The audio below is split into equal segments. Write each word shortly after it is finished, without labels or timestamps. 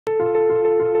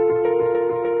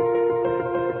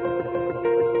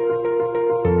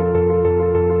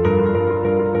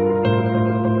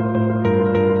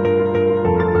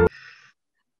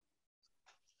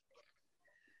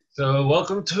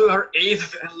Welcome to our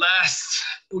 8th and last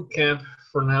bootcamp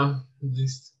for now, at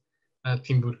least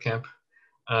team bootcamp.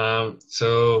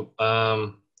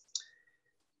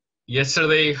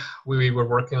 Yesterday we were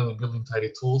working on building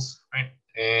tidy tools, right?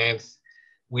 And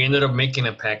we ended up making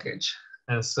a package.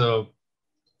 And so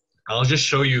I'll just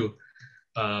show you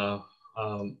one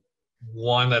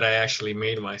that I actually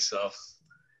made myself.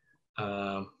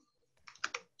 I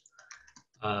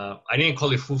didn't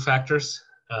call it full factors.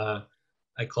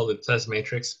 I called it test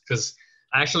matrix because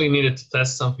I actually needed to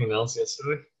test something else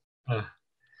yesterday.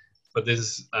 But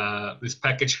this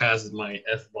package has my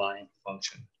fbind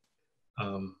function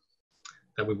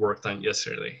that we worked on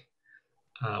yesterday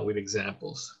with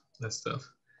examples and stuff.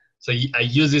 So I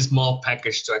use this small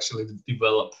package to actually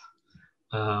develop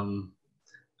an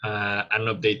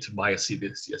update to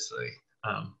BioCDIS yesterday.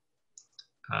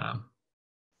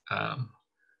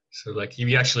 So like if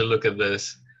you actually look at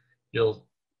this,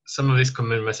 some of these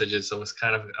commit messages, I was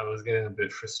getting a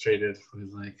bit frustrated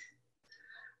with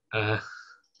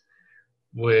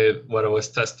with what I was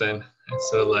testing. And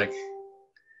so like,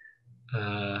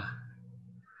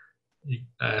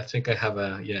 I think I have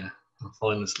I'm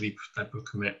falling asleep type of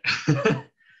commit.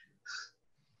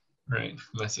 Right,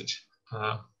 message.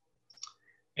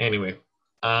 Anyway,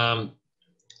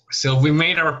 so we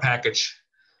made our package,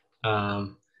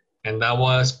 and that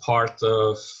was part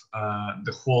of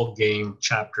the whole game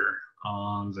chapter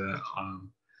on the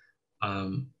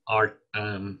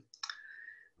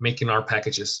making our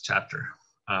packages chapter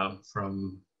our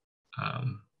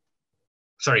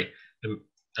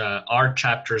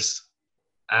chapters,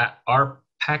 our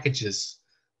packages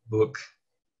book,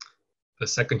 the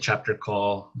second chapter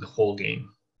called the whole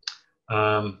game.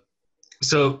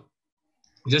 So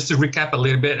just to recap a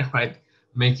little bit, right?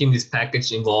 Making this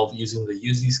package involved using the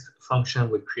useThese function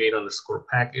with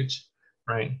create_package,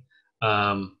 right?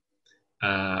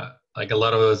 Like a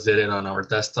lot of us did it on our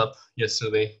desktop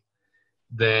yesterday.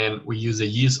 Then we use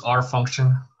the useR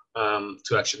function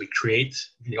to actually create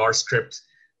the R script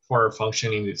for our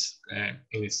function in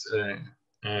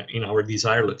our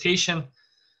desired location.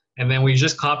 And then we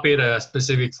just copied a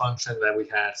specific function that we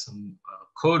had some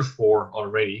code for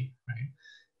already, right?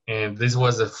 And this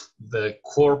was the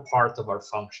core part of our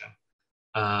function.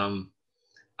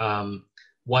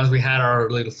 Once we had our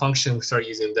little function, we started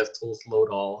using DevTools load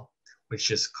all,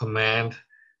 which is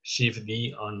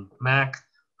Command-Shift-D on Mac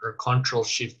or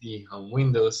Control-Shift-D on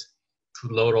Windows to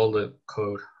load all the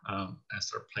code and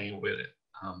start playing with it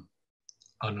on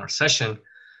our session.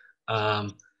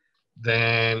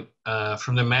 Then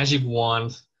from the magic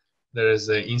wand, there is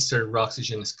the insert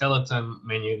oxygen skeleton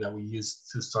menu that we use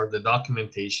to start the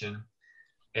documentation.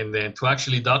 And then to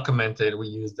actually document it, we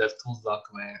use DevTools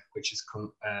document, which is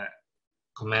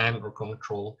Command or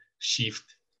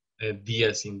Control-Shift-D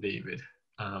as in David.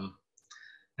 And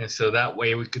so that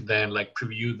way we could then like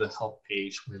preview the help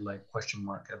page with like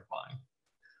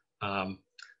 $fbind.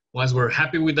 Once we're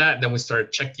happy with that, then we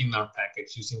start checking our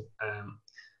package using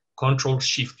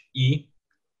Control-Shift-E,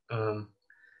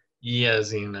 E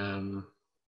as in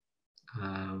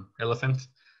elephant,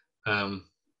 and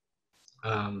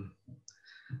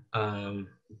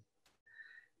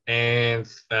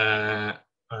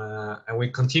we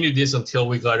continued this until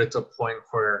we got it to a point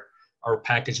where our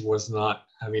package was not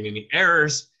having any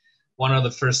errors. One of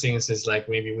the first things is like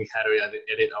maybe we had to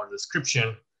edit our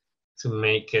description to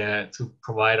make to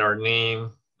provide our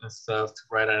name and stuff, to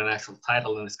write an actual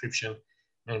title and description,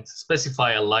 and to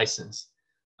specify a license.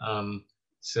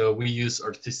 So we use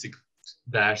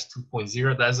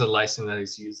Artistic-2.0. That's a license that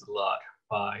is used a lot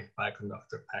by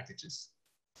Conductor packages.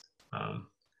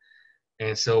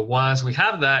 And so once we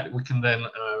have that, we can then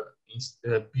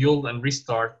build and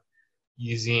restart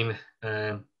using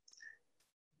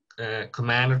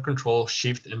Command or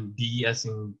Control-Shift and B as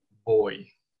in boy.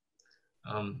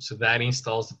 So that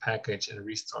installs the package and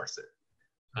restarts it.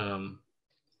 And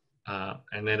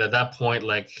then at that point,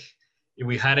 like if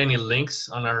we had any links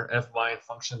on our fbind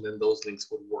function, then those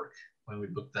links would work when we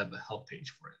looked at the help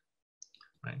page for it,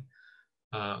 right?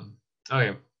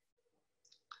 Okay.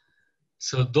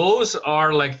 So those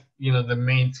are like, the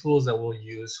main tools that we'll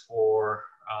use for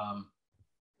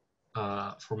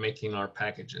making our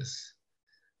packages.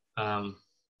 Now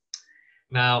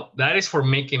that is for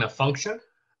making a function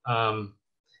and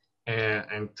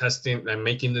testing and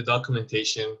making the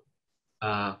documentation.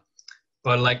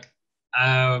 But like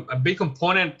a big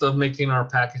component of making our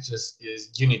packages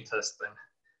is unit testing.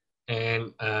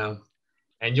 And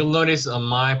you'll notice on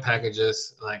my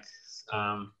packages, like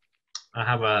I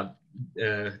have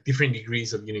different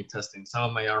degrees of unit testing. Some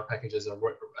of my R packages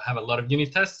have a lot of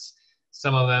unit tests,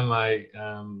 Some of them I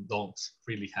don't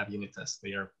really have unit tests.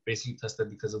 They are basically tested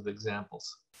because of the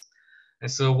examples. And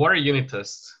so what are unit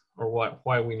tests, or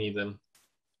why we need them?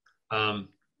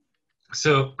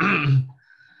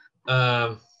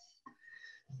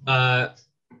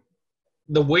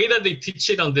 The way that they teach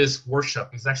it on this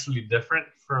workshop is actually different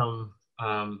from,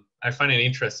 I find it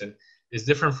interesting, is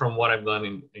different from what I've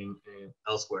done in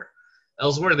elsewhere.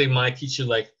 Elsewhere, they might teach you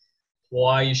like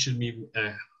why you should be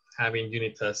having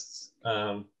unit tests.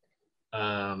 But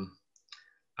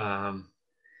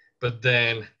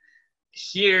then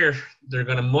here, they're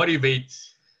gonna motivate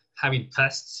having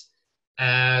tests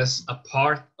as a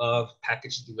part of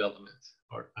package development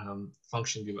or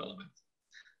function development.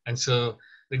 And so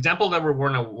the example that we're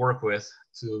going to work with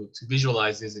to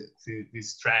visualize this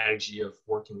strategy of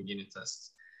working with unit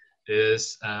tests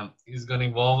is going to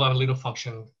involve a little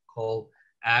function called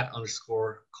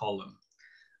add_column.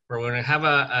 We're going to have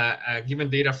a given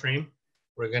data frame.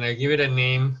 We're going to give it a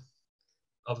name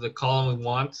of the column we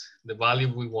want, the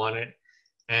value we want it,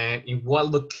 and in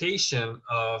what location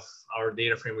of our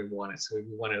data frame we want it. So if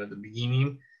we want it at the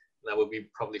beginning, that would be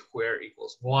probably where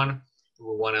equals 1.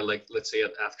 We want it, like, let's say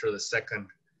after the second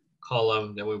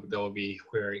column, then that would be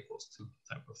where equals 2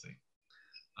 type of thing.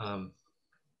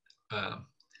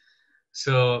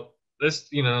 So let's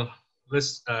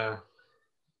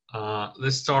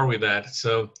start with that.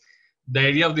 So the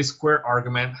idea of this square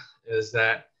argument is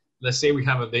that, let's say we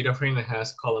have a data frame that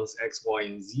has columns X, Y,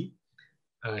 and Z.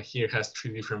 Here it has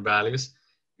 3 different values.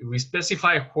 If we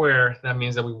specify where, that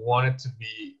means that we want it to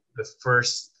be the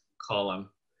first column.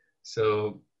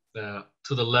 So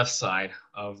to the left side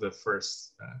of the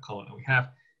first column that we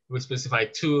have. We would specify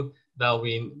 2, that will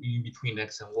be in between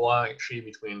X and Y, 3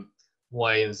 between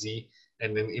Y and Z.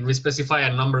 And then if we specify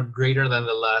a number greater than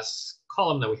the last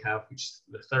column that we have, which is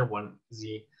the third one,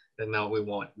 Z, then now we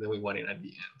want it at the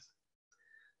end.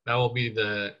 That will be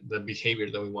the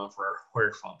behavior that we want for our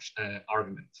where function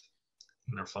argument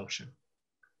in our function.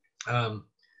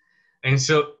 And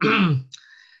so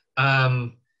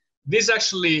this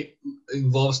actually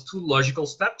involves 2 logical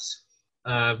steps.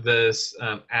 This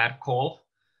add call.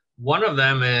 One of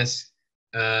them is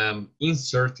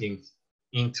inserting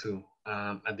into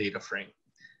a data frame.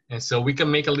 And so we can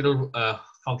make a little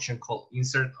function called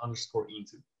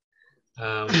insert_into.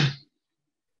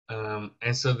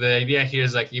 And so the idea here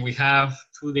is, like, if we have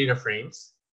 2 data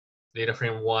frames, data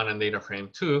frame 1 and data frame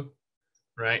 2,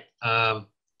 right?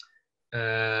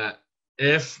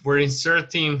 If we're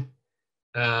inserting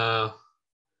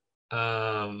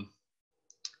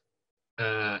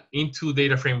into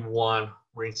data frame 1,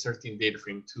 we're inserting data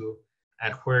frame 2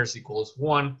 at where's equals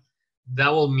 1, that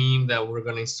will mean that we're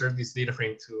going to insert this data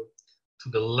frame 2 to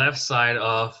the left side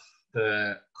of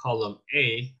the column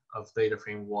A of data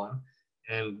frame 1,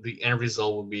 and the end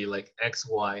result will be like X,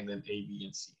 Y, and then A, B,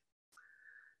 and C.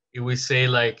 If we say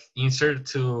like insert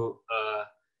to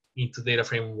into data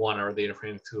frame 1 or data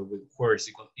frame 2 with where is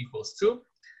equals 2,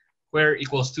 where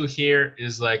equals 2 here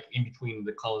is like in between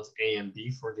the columns A and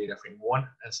B for data frame 1,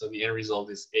 and so the end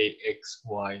result is A, X,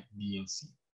 Y, B, and C.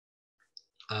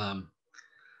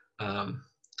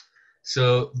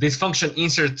 So this function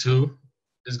insert_to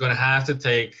is going to have to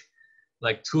take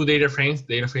like 2 data frames,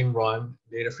 data frame 1,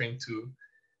 data frame 2.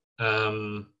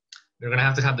 They're going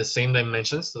to have the same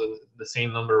dimensions, so the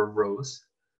same number of rows,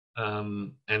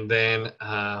 and then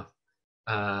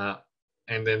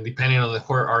depending on the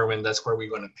where argument, that's where we're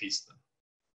going to paste them.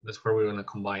 That's where we're going to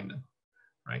combine them,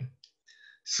 right?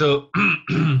 So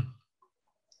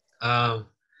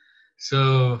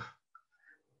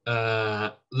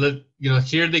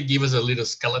here they give us a little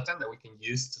skeleton that we can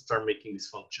use to start making this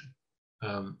function,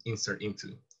 insert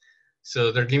into.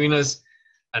 So they're giving us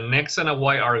an X and a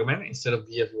Y argument instead of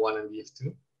df1 and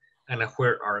df2, and a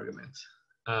where argument.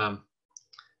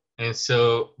 And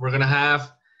so we're gonna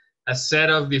have a set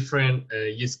of different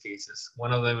use cases.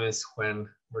 One of them is when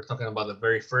we're talking about the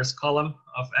very first column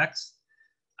of X.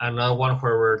 Another one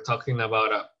where we're talking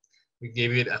about we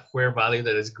gave it a where value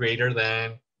that is greater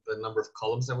than the number of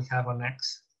columns that we have on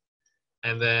X.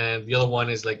 And then the other one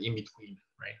is like in between,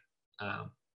 right?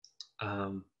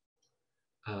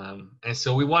 And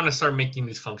so we want to start making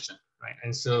this function, right?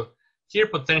 And so here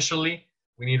potentially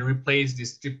we need to replace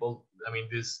this triple. I mean,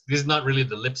 this is not really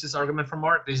the ellipsis argument from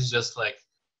R. This is just like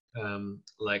a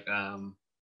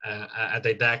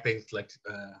didactic, like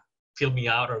fill me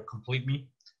out or complete me,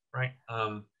 right?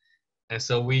 And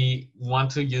so we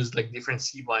want to use like different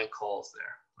cbind calls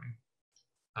there,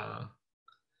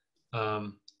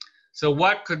 right? So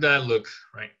what could that look,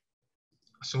 right?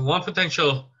 So one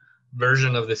potential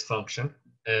version of this function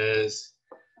is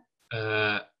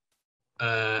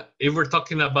if we're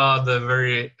talking about the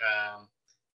very,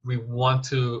 we want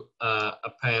to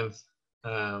append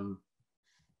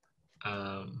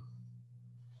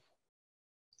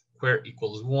square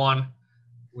equals 1.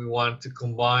 We want to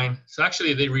combine. So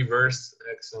actually, they reversed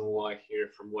x and y here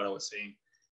from what I was saying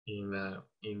in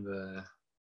the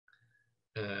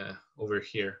over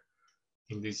here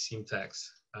in this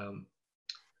syntax.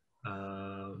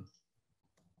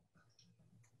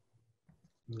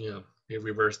 Yeah, they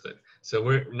reversed it. So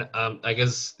we're I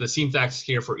guess the syntax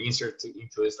here for insert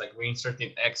into is like we're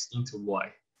inserting x into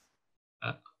y.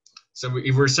 So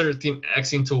if we're inserting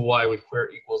x into y with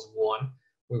square equals 1,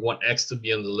 we want x to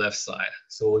be on the left side.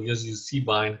 So we'll just use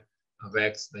cbind of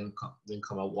x, then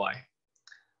comma y.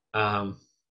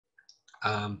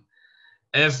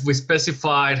 If we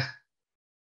specified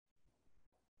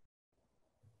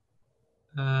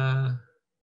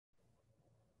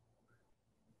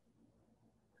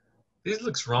this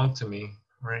looks wrong to me,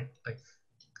 right? Like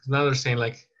now they're saying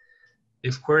like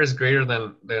if square is greater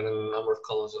than a number of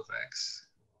columns of x,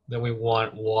 then we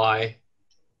want y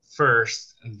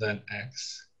first and then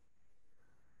x.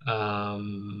 I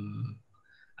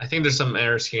think there's some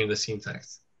errors here in the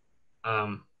syntax.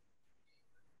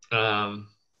 Oh,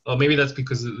 maybe that's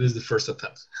because this is the first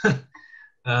attempt.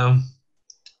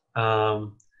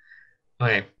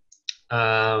 Okay.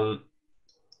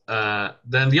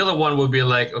 Then the other one would be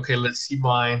like, okay, let's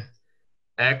cbind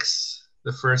x,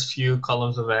 the first few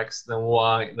columns of x, then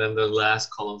y, then the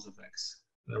last columns of x,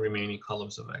 the remaining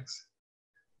columns of x,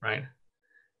 right?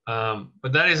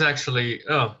 But that is actually,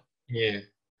 oh, yeah.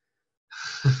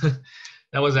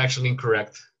 That was actually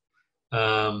incorrect.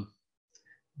 The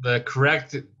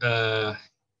correct,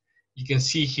 you can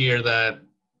see here that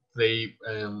they,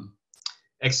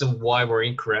 x and y were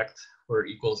incorrect, where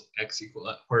equals x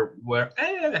equal,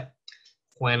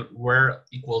 when where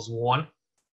equals 1,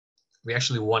 we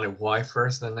actually wanted y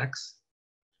first, then x.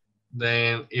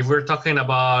 Then if we're talking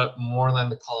about more than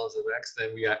the columns of x,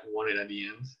 then we want it at the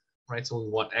end, right? So we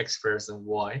want x first and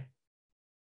y.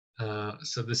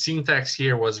 So the syntax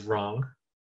here was wrong.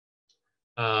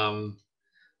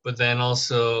 But then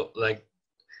also like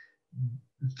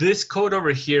this code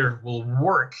over here will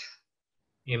work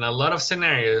in a lot of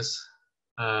scenarios,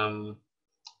 but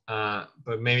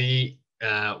maybe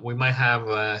we might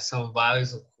have some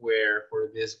values of where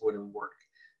this wouldn't work.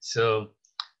 So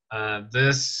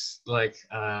this like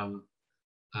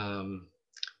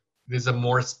this is a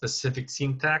more specific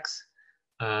syntax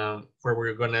where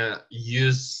we're gonna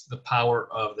use the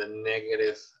power of the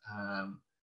negative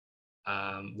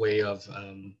way of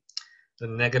the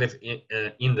negative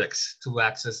index to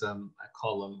access a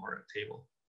column or a table.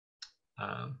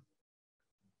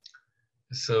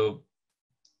 So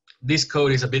this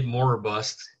code is a bit more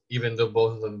robust, even though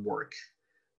both of them work.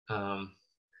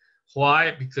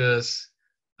 Why? Because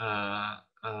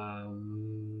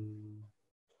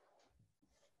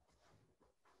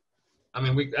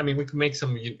we can make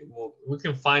some. We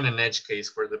can find an edge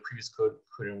case where the previous code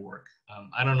couldn't work.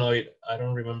 I don't know it. I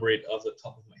don't remember it off the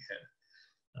top of my head.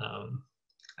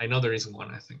 I know there is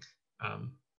one. I think.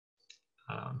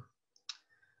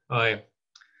 Okay.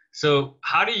 So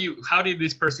how did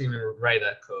this person write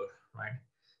that code, right?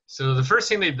 So the first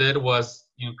thing they did was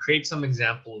create some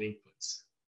example inputs.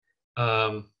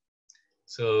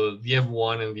 So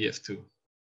VF1 and VF2.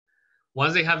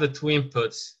 Once they have the two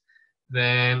inputs,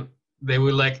 then they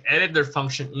will like edit their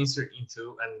function insert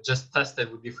into and just test it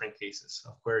with different cases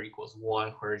of where equals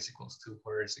 1, where is equals 2,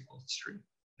 where is equals 3,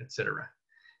 etc.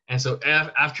 And so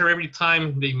after every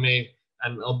time they made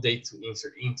an update to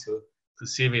insert into to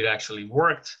see if it actually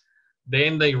worked,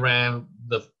 then they ran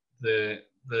they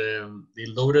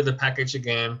loaded the package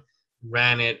again,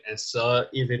 ran it, and saw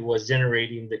if it was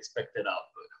generating the expected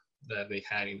output that they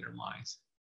had in their minds.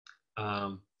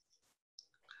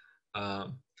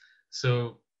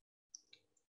 So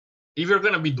if you're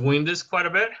going to be doing this quite a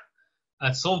bit,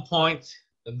 at some point,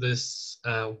 this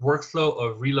workflow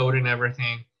of reloading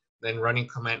everything, then running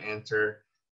command enter,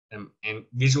 and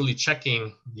visually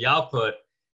checking the output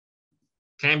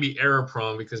can be error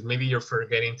prone because maybe you're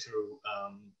forgetting to,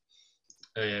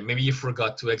 maybe you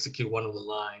forgot to execute one of the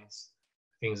lines,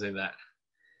 things like that.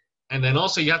 And then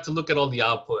also you have to look at all the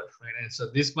output, right? And so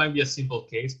this might be a simple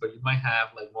case, but you might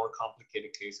have like more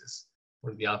complicated cases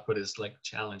where the output is like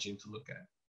challenging to look at.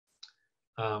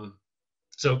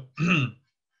 So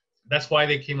that's why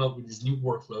they came up with this new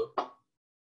workflow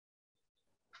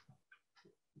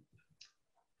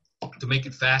to make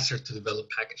it faster to develop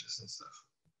packages and stuff.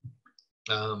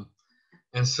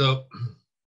 And so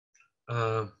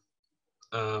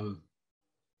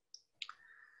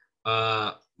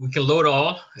we can load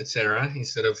all, etc.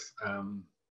 Instead of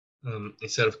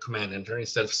command enter,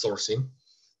 instead of sourcing.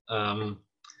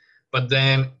 But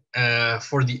then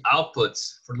for the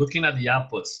outputs, for looking at the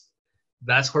outputs,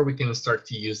 that's where we can start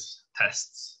to use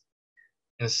tests.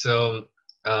 And so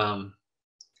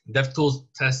DevTools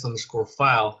test underscore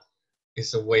file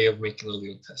is a way of making a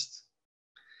little test.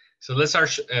 So let's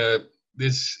start.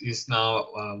 This is now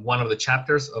one of the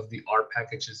chapters of the R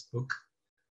packages book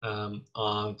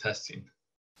on testing.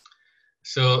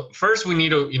 So first we need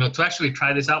to, to actually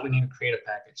try this out, we need to create a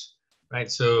package,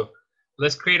 right? So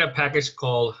let's create a package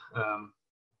called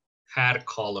had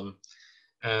column.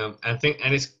 And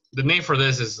it's the name for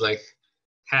this is like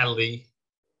Hadley,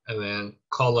 and then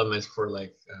column is for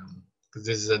like because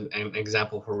this is an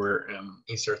example where we're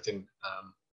inserting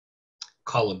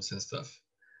columns and stuff.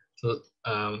 So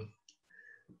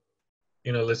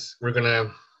we're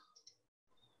gonna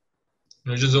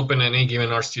just open any given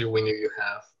RStudio window you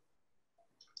have.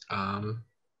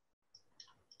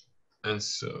 And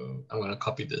so I'm gonna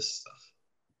copy this stuff.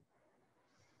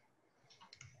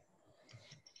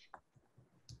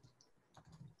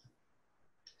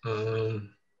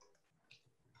 I'm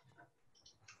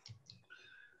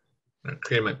gonna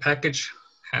create my package,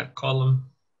 had column.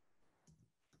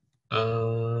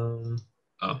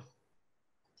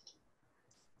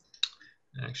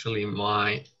 Actually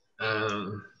my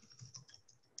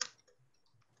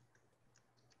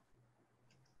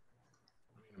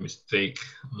mistake,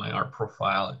 my R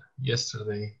profile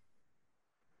yesterday.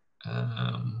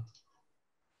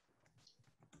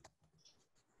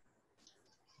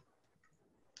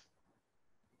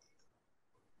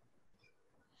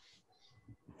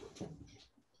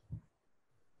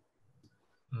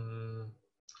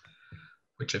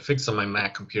 Which I fixed on my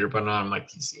Mac computer, but not on my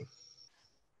PC.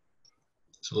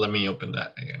 So let me open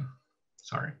that again.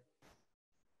 Sorry.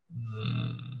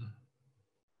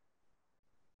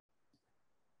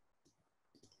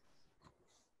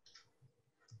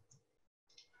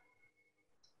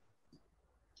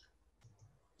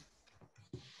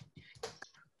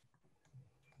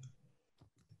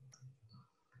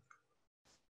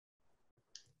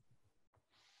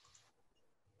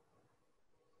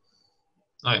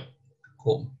 All right,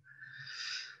 cool.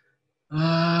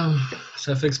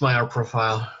 So I fixed my R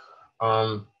profile.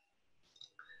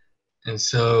 And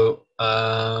so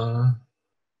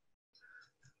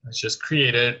let's just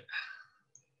create it.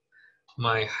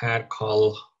 My had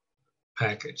call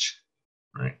package,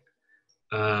 right?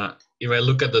 If I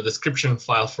look at the description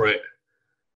file for it,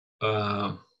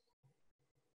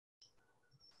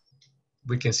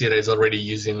 we can see that it's already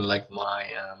using like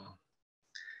my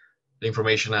the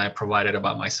information I provided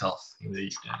about myself in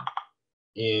the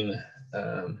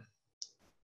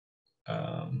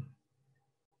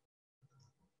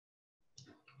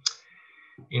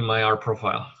in my R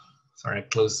profile. Sorry, I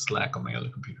closed Slack on my other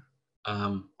computer.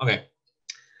 Okay,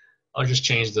 I'll just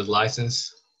change the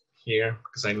license here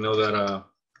because I know that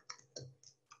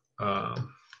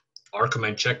R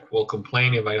command check will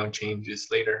complain if I don't change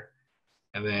this later.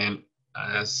 And then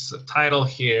as a title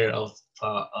here,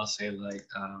 I'll say like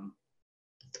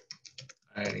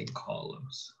adding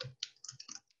columns.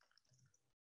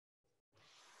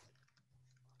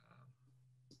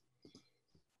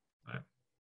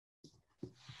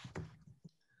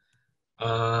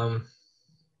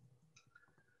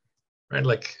 Right,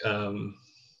 like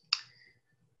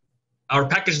our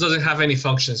package doesn't have any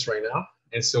functions right now,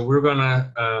 and so we're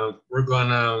gonna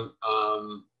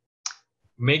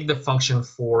make the function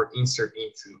for insert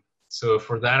into. So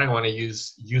for that, I want to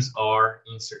use R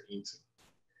insert into.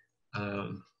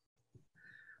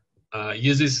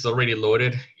 Use this is already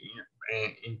loaded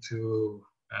into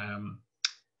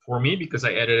for me because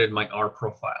I edited my R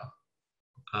profile.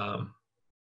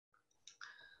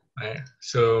 Right.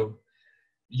 So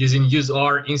using use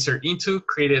R insert into,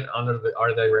 created under the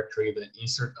R directory, the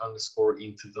insert underscore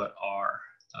into.R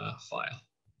file.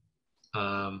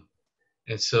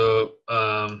 And so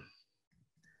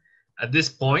at this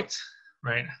point,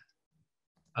 right,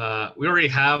 we already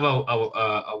have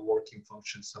a working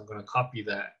function. So I'm going to copy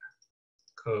that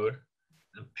code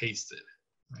and paste it.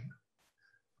 Right.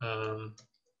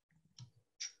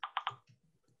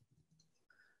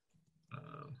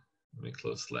 Let me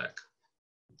close Slack.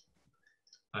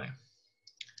 Hi.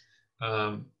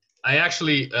 I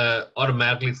actually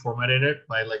automatically formatted it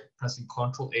by like pressing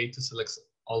Ctrl-A to select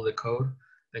all the code,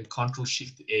 then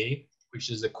Ctrl-Shift-A,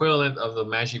 which is equivalent of the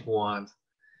magic wand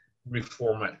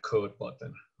reformat code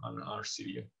button on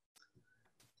RStudio.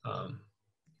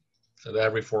 So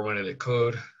that reformatted the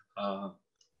code. And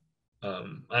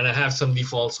I have some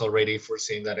defaults already for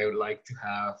saying that I would like to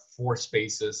have 4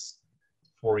 spaces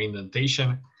for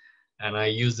indentation. And I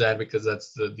use that because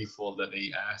that's the default that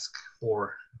they ask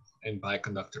for in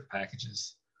Bioconductor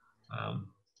packages. All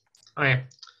right,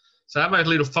 so I have my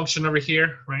little function over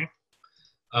here, right?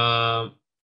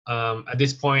 At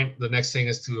this point, the next thing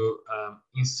is to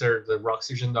insert the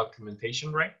Roxygen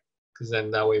documentation, right? Because then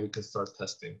that way we can start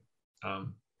testing.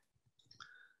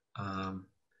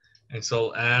 And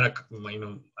so I'll add a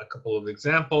couple of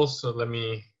examples. So let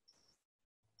me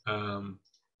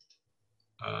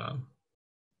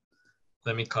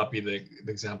copy the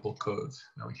example code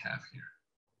that we have here.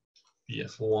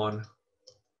 df1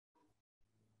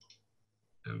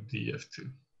 and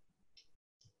df2.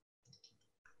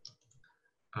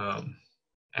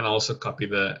 And also copy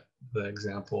the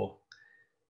example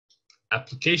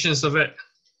applications of it.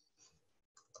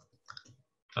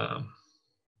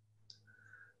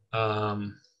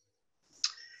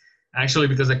 Actually,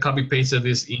 because I copy pasted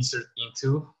this insert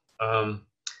into,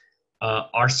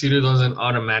 RStudio doesn't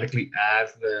automatically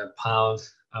add the pound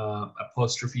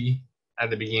apostrophe at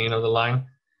the beginning of the line,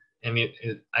 and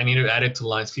I need to add it to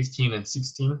lines 15 and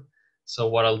 16. So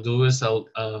what I'll do is I'll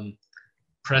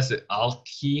press the Alt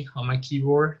key on my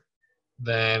keyboard.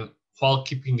 Then while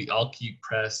keeping the Alt key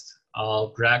pressed,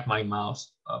 I'll drag my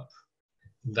mouse up.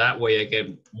 That way I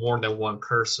get more than one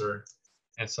cursor,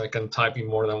 and so I can type in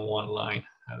more than one line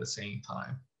at the same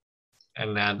time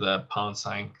and add the pound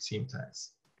sign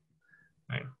syntax.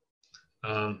 Right.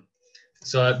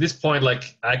 So at this point,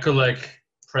 like I could like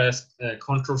press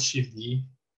Control Shift D.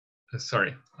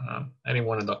 Sorry, I didn't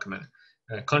want to document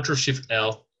it. Control Shift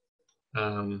L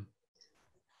to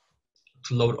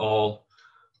load all,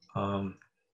 and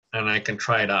I can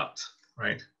try it out,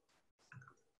 right?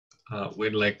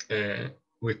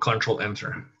 With Control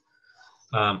Enter.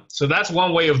 So that's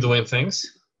one way of doing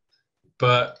things,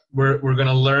 but we're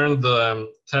gonna learn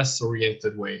the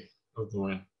test-oriented way of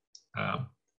doing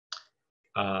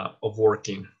of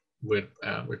working with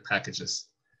packages.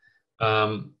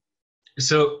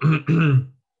 So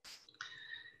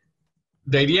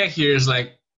the idea here is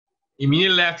like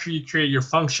immediately after you create your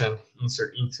function,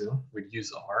 insert into with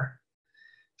use R,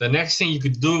 the next thing you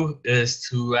could do is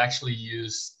to actually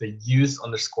use the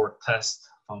use_test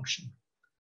function.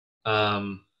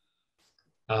 And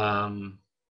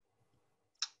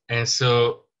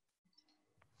so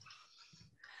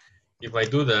if I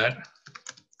do that,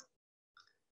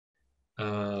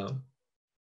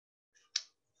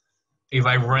 if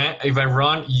I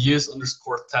run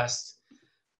use_test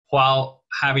while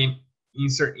having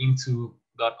insert into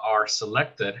 .r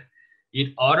selected,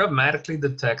 it automatically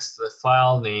detects the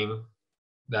file name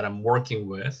that I'm working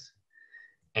with,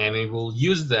 and it will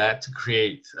use that to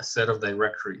create a set of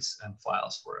directories and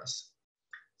files for us.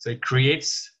 So it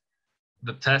creates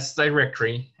the test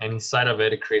directory, and inside of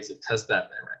it, it creates a test.dat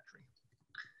directory.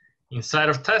 Inside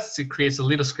of tests, it creates a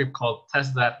little script called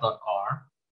test.dat.r.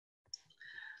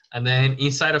 And then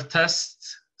inside of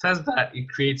test.dat, it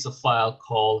creates a file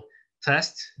called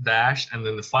test dash, and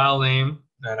then the file name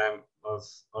that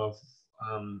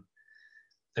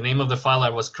the name of the file I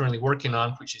was currently working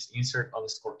on, which is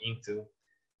insert_into,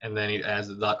 and then it adds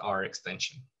the .r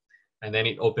extension. And then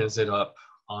it opens it up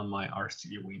on my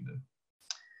RStudio window.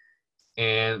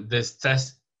 And this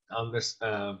test on this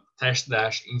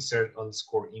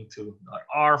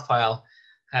test-insert_into.r file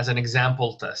has an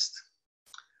example test.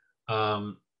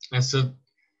 And so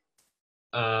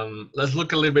let's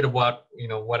look a little bit at what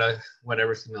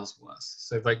everything else was.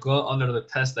 So if I go under the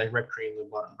test directory in the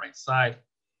bottom right side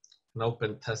and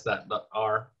open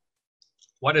test.dat.r,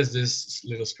 what is this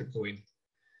little script doing?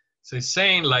 So it's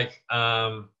saying like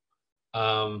it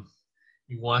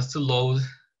wants to load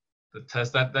the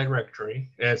test.dat directory,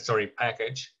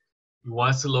 package. It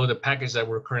wants to load the package that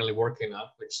we're currently working on,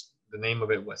 which the name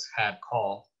of it was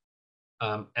had_call.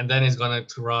 And then it's going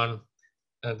to run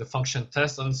the function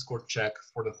test_check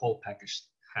for the whole package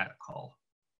had_call.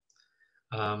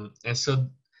 And so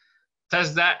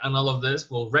test.dat and all of this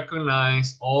will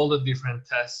recognize all the different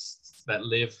tests that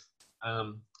live.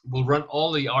 We'll run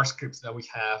all the R scripts that we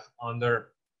have under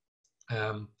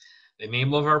the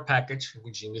name of our package,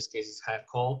 which in this case is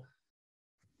had_call,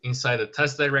 inside the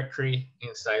test directory,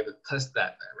 inside the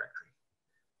test.dat directory.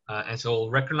 And so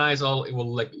it'll recognize all, it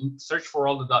will like search for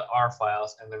all the .r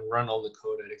files and then run all the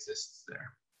code that exists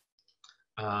there.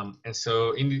 And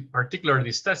so in particular,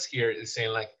 this test here is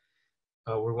saying like,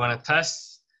 we're going to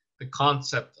test the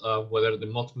concept of whether the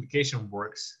multiplication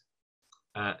works.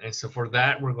 And so for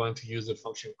that, we're going to use a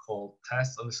function called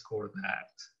test_that.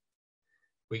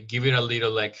 We give it a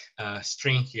little like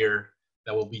string here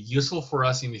that will be useful for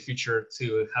us in the future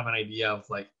to have an idea of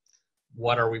like,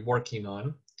 what are we working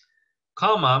on,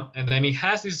 comma, and then it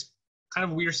has this kind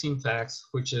of weird syntax,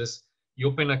 which is you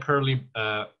open a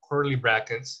curly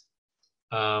brackets,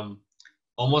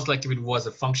 almost like if it was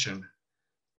a function,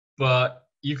 but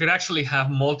you could actually have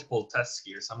multiple tests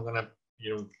here. So I'm gonna,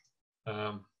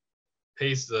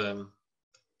 paste the.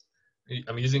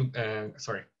 I'm using.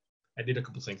 Sorry, I did a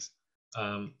couple things.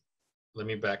 Let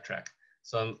me backtrack.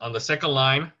 So on the second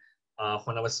line,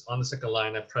 when I was on the second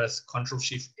line, I pressed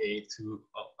Control-Shift-A to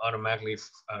automatically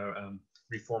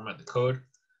reformat the code.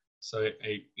 So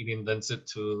it indents it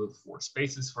to 4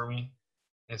 spaces for me.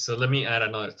 And so let me add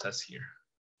another test here,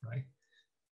 right?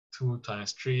 2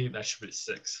 times 3, that should be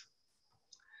 6.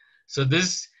 So the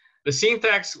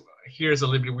syntax here is a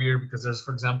little bit weird because there's,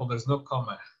 for example, there's no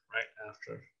comma right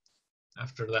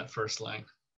after that first line.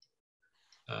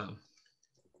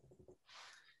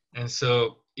 And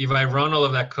so if I run all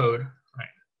of that code,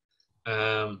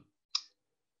 right,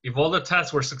 if all the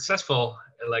tests were successful,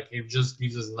 like it just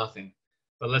gives us nothing.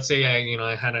 But let's say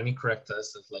I had an incorrect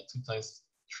test of like 2 times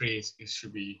 3, it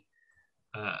should be,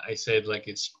 I said like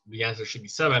the answer should be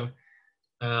 7.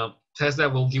 Test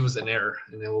that will give us an error,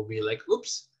 and then we'll be like,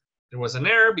 oops, there was an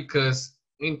error because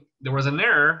there was an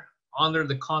error under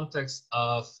the context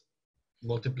of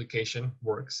multiplication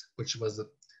works, which was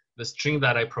the string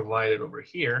that I provided over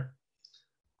here.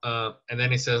 And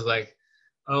then it says like,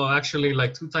 oh, actually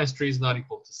like 2 times 3 is not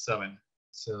equal to 7.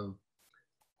 So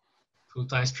 2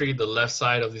 times 3, the left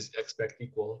side of this expect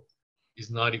equal is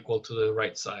not equal to the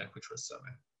right side, which was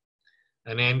 7.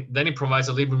 And then it provides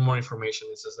a little bit more information.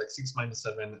 It says like 6 minus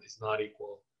 7 is not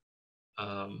equal,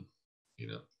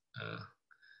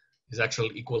 is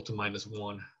actually equal to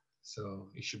 -1.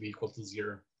 So it should be equal to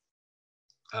 0.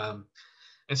 And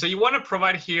so you want to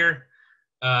provide here,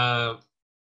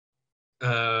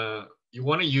 you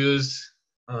want to use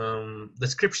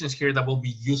descriptions here that will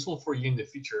be useful for you in the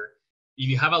future. If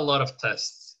you have a lot of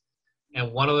tests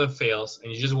and one of them fails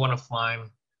and you just want to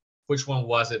find which one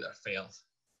was it that failed,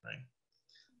 right?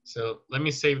 So let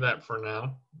me save that for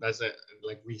now. That's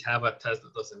like we have a test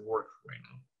that doesn't work right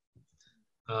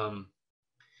now.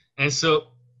 And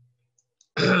so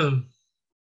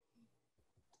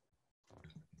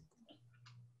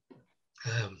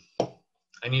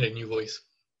I need a new voice.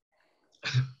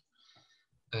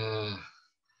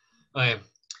 Okay.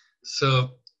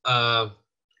 So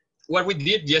what we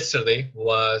did yesterday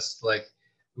was like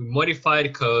we modified the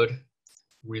code.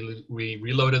 We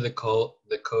reloaded the code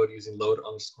using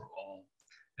load_all,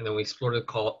 and then we explored the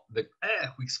code,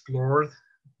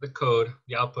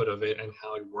 the output of it, and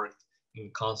how it worked in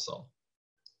the console.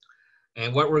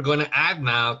 And what we're going to add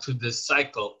now to this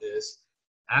cycle is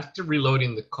after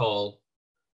reloading the code,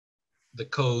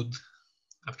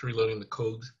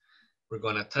 we're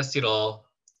going to test it all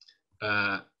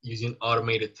using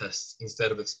automated tests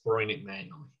instead of exploring it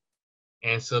manually.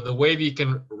 And so the way we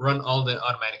can run all the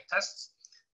automatic tests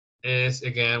is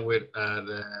again with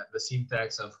the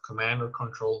syntax of command or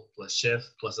control plus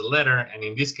shift plus a letter, and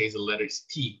in this case the letter is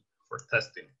T for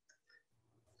testing.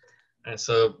 And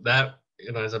so that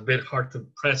is a bit hard to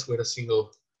press with a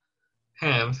single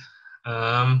hand.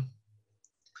 And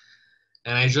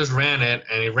I just ran it,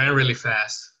 and it ran really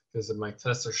fast because my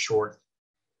tests are short.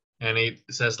 And it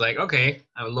says like, okay,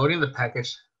 I'm loading the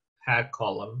package hat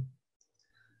column.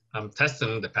 I'm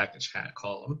testing the package hat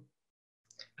column.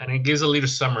 And it gives a little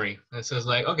summary. And it says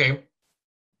like, okay,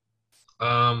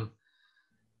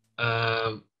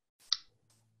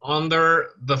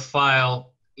 under the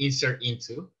file insert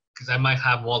into, because I might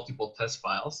have multiple test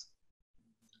files,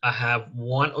 I have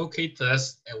one OK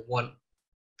test and one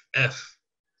F.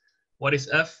 What is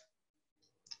F?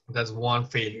 That's one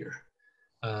failure.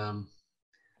 And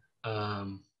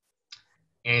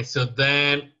so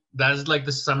then that's like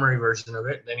the summary version of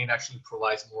it. Then it actually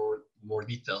provides more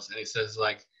details, and it says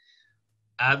like,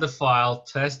 add the file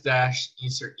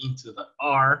test-insert into the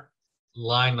R,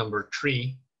 line number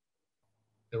 3.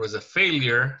 There was a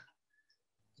failure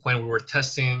when we were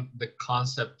testing the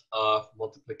concept of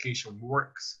multiplication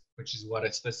works, which is what I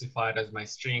specified as my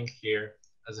string here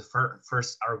as a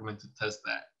first argument to test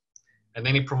that. And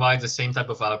then it provides the same type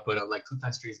of output of like 2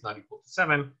 times 3 is not equal to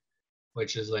 7,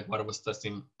 which is like what I was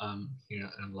testing here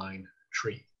in line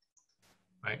 3,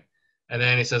 right? And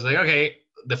then it says like, okay,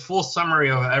 the full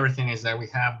summary of everything is that we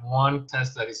have one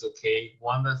test that is okay,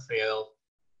 one that failed.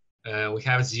 We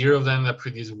have 0 of them that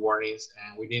produce warnings,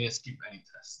 and we didn't skip any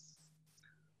tests.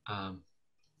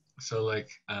 So like,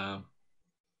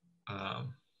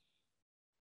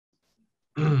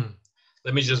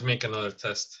 let me just make another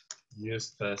test.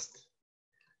 Use test,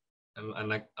 and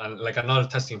like another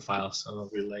testing file. So it'll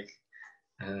be like,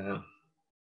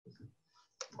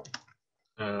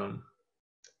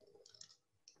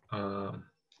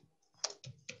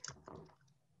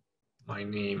 my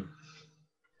name.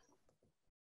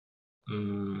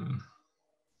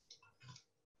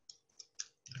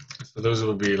 So those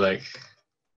will be like,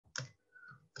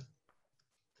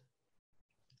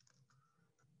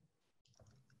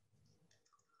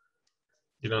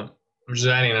 you know, I'm just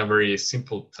adding a very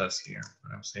simple test here.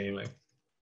 I'm saying like,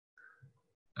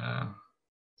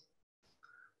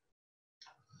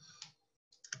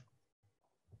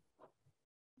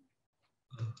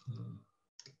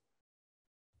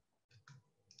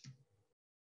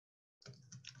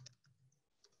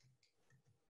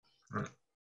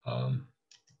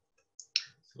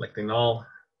 selecting all,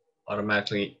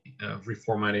 automatically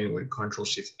reformatting with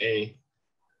Control-Shift-A.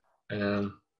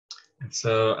 And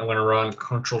so I'm going to run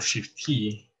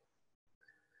Control-Shift-T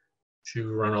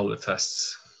to run all the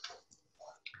tests.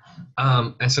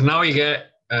 And so now we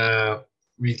get,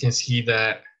 we can see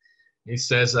that it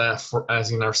says,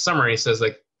 as in our summary, it says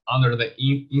like under the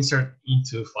insert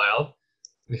into file,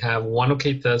 we have one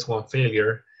OK test, one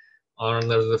failure.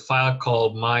 Under the file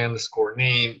called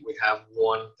my_name, we have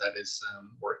one that is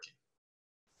working.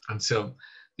 And so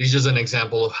this is just an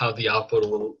example of how the output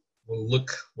will look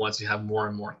once you have more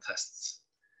and more tests.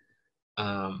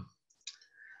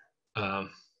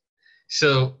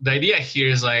 So the idea here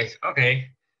is like, okay,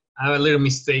 I have a little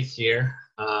mistake here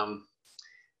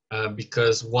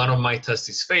because one of my tests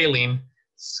is failing.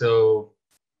 So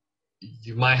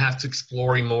you might have to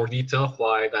explore in more detail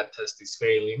why that test is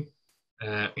failing.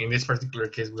 In this particular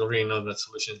case, we already know that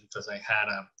solution is because I had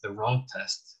the wrong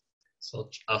test.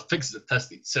 So I'll fix the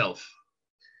test itself.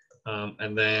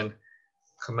 And then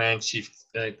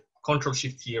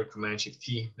Control-Shift-T or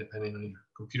Command-Shift-T, depending on your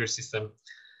computer system,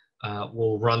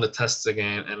 will run the tests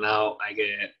again. And now I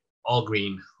get all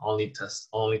green, only tests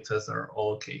are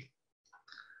all OK,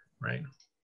 right?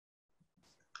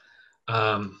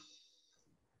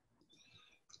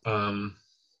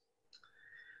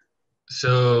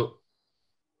 So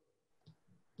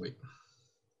wait.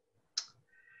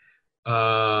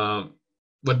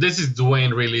 What this is doing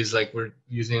really is like we're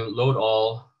using load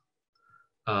all,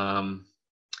 and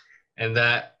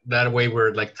that way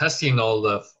we're like testing all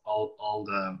the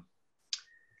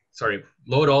sorry,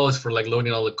 load all is for like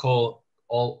loading all the code,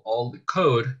 all the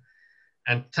code,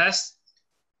 and test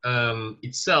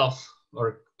itself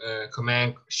or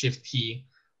Command-Shift-T,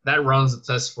 that runs the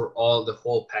test for the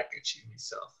whole package in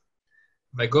itself.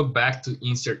 If I go back to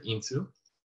insert into,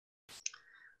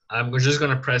 I'm just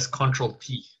going to press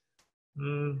Control-T.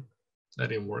 That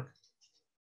didn't work.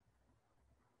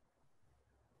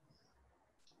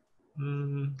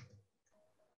 All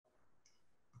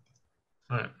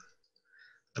right.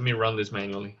 Let me run this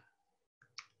manually.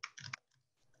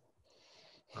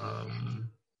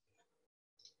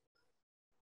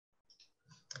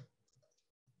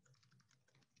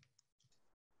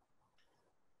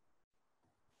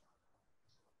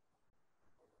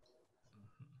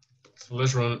 So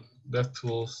let's run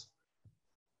DevTools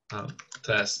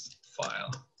test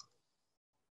file.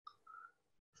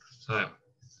 All right.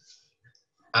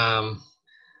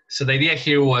 So the idea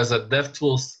here was that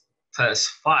DevTools test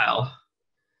file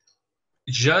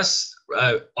just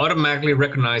automatically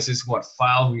recognizes what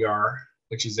file we are,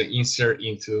 which is the insert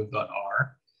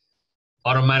into.r.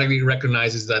 Automatically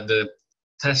recognizes that the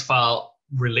test file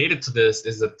related to this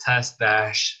is the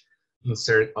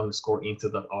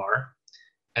test-insert_into.r,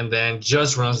 and then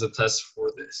just runs the test for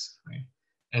this, right?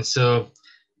 And so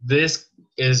this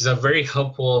is a very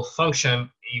helpful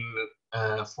function in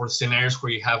for scenarios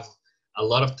where you have a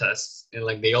lot of tests and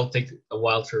like they all take a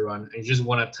while to run, and you just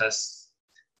want to test.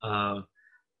 You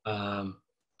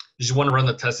just want to run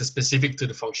the test specific to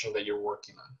the function that you're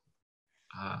working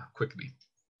on quickly.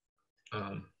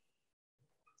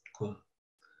 Cool.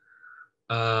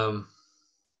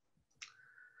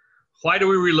 Why do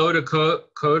we reload a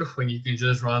code when you can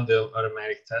just run the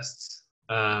automatic tests?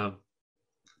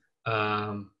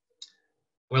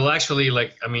 Well, actually,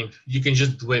 like, I mean, you can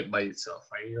just do it by itself,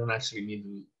 right? You don't actually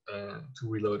need to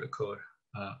reload a code.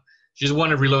 You just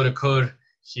want to reload a code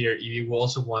here. You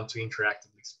also want to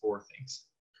interactively explore things.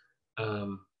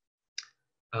 And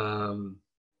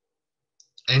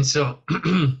so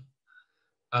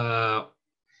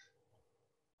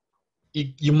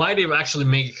you might have actually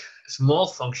make small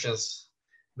functions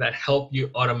that help you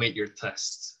automate your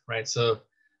tests, right? So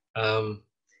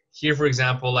here, for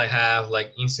example, I have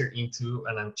like insert into,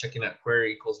 and I'm checking that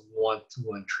query equals 1,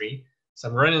 2, and 3. So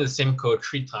I'm running the same code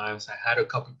 3 times. I had to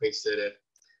copy pasted it,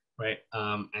 right?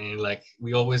 And like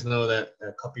we always know that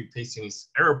copy pasting is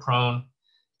error prone.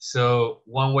 So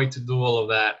one way to do all of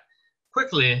that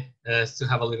quickly is to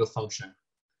have a little function,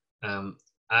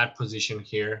 add position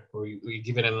here, where we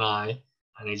give it an I,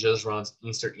 and it just runs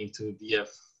insert into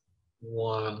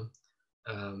df1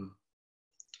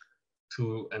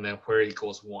 2 and then where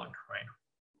equals 1, right?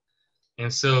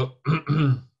 And so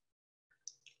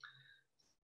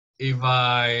if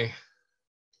I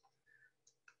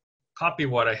copy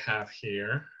what I have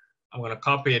here, I'm going to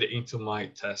copy it into my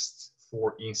test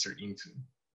for insert into.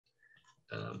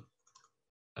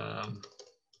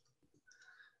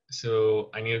 So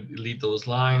I need to delete those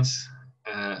lines.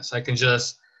 So I can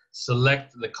just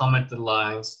select the commented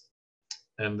lines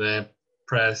and then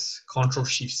press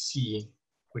Ctrl-Shift-C,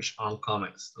 which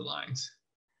uncomments the lines.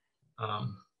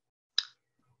 And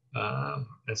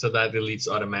so that deletes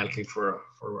automatically for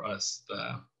us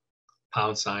the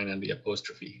pound sign and the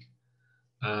apostrophe.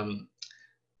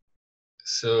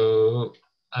 So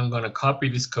I'm going to copy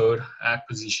this code, add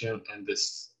position, and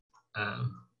this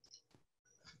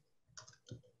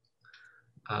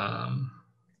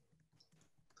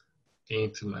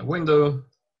into my window,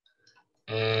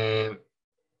 and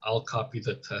I'll copy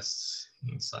the tests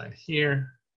inside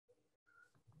here.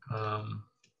 I'll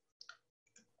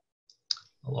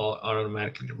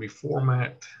automatically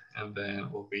reformat, and then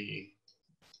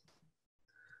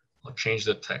I'll change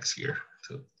the text here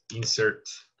to insert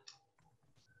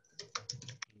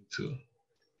into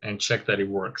and check that it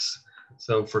works.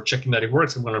 So for checking that it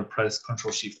works, I'm going to press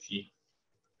Ctrl-Shift-T,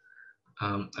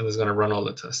 and it's going to run all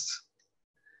the tests.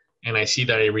 And I see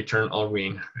that it returned all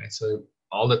green, right? So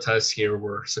all the tests here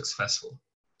were successful.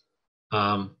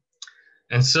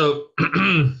 And so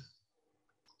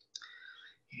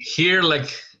here,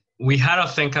 like, we had to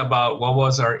think about what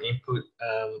was our input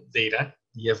data,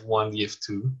 df1,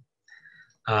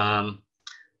 df2.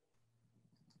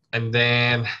 And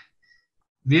then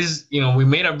this, we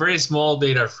made a very small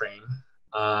data frame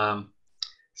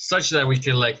such that we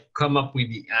can like come up with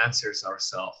the answers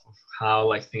ourselves of how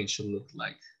like things should look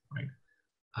like, right?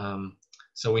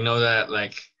 So we know that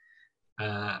like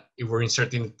if we're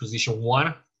inserting position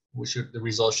 1, the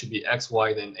result should be X,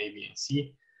 Y, then A, B, and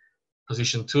C.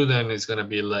 Position 2 then is going to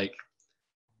be like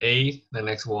A, then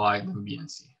X, Y, then B,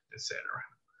 and C, etc.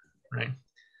 Right?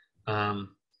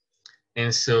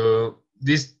 And so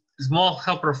this small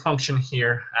helper function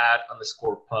here, add _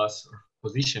 plus or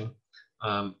position,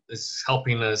 is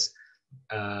helping us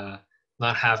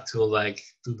not have to like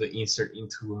do the insert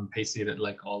into and paste it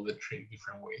like all the 3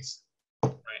 different ways,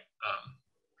 right?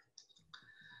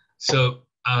 So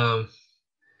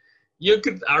you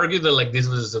could argue that like this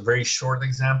was a very short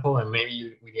example, and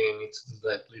maybe we didn't need to do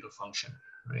that little function,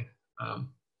 right?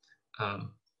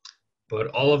 But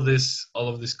all of this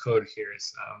code here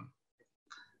is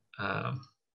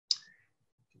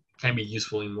can be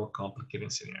useful in more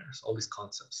complicated scenarios. All these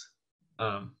concepts.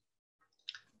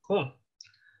 Cool.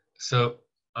 So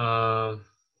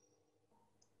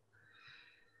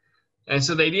and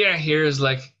so the idea here is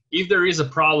like, if there is a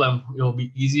problem, it will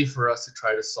be easy for us to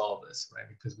try to solve this, right?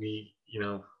 Because we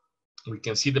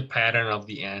can see the pattern of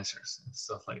the answers and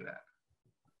stuff like that.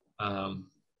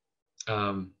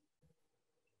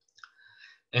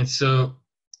 And so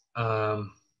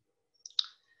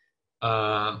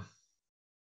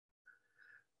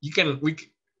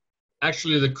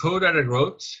actually the code that I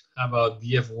wrote about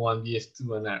df1,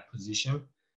 df2, and that position,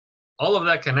 all of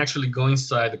that can actually go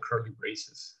inside the curly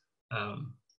braces.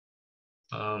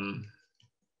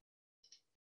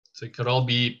 So it could all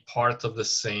be part of the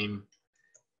same.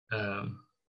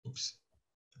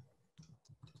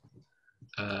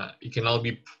 It can all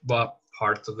be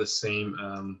part of the same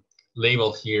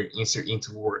label here, insert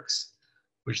into works,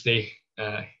 which they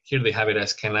here they have it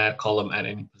as can add column at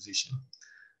any position,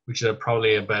 which is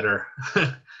probably a better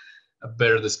a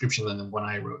better description than the one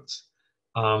I wrote.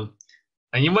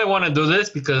 And you might want to do this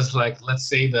because, like, let's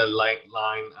say the line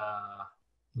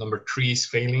number 3 is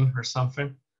failing or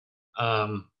something.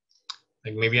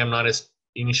 Like maybe I'm not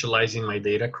initializing my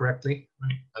data correctly,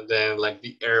 right? And then like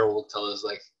the error will tell us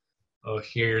like, oh,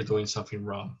 here you're doing something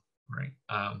wrong, right?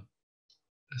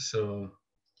 So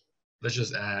let's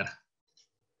just add a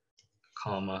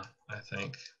comma, I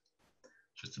think,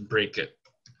 just to break it.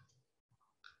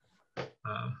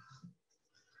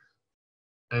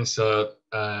 And so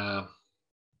I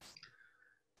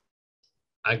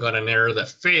got an error that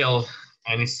failed,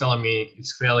 and it's telling me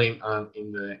it's failing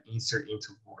in the insert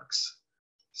into works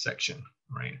section,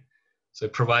 right? So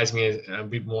it provides me a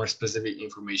bit more specific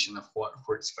information of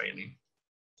where it's failing.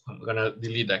 I'm gonna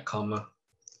delete that comma,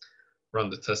 run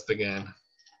the test again,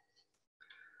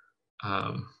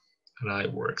 and now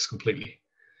it works completely.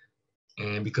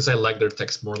 And because I like their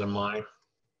text more than mine,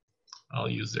 I'll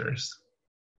use theirs.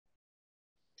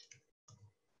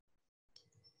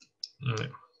 All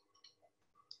right.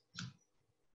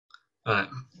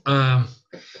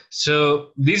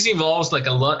 So this involves like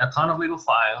a ton of little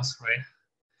files, right?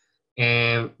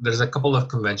 And there's a couple of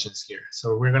conventions here.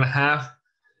 So we're gonna have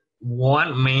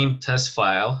one main test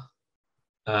file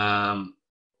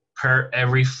per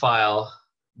every file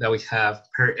that we have,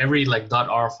 per every like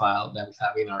 .r file that we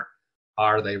have in our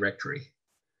R directory.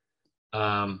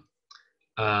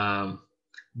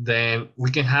 Then we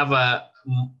can have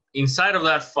inside of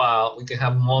that file, we can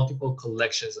have multiple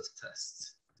collections of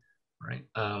tests, right?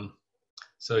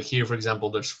 So here, for example,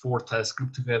 there's 4 tests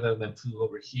grouped together, then 2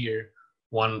 over here,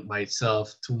 1 by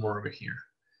itself, 2 more over here.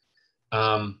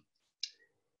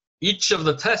 Each of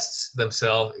the tests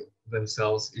themselves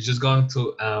is just going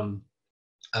to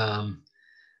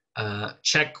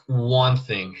check one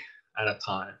thing at a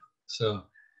time. So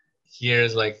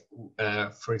here's like,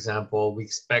 for example, we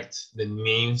expect the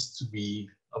names to be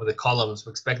of the columns.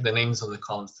 We expect the names of the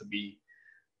columns to be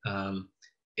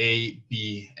A,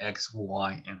 B, X,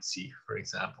 Y, and C, for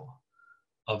example,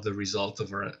 of the result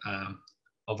of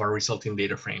our resulting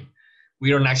data frame. We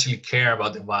don't actually care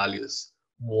about the values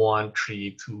 1,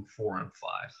 3, 2, 4, and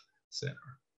 5, etc.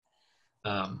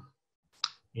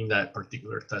 In that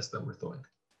particular test that we're doing.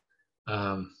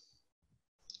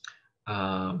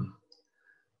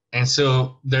 And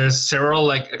so there's several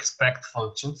like expect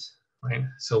functions, right?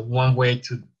 So one way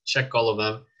to check all of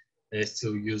them is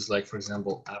to use like, for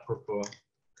example, apropos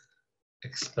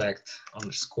expect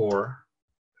underscore.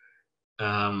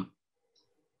 And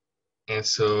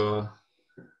so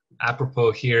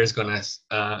apropos here is gonna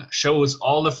show us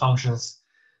all the functions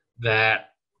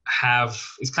that have,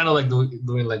 it's kind of like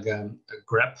doing like a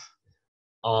grep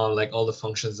on like all the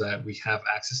functions that we have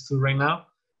access to right now.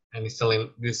 And it's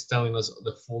telling us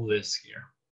the full list here.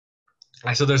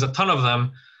 And so there's a ton of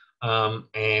them,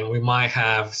 and we might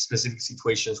have specific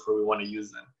situations where we want to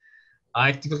use them.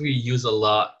 I typically use a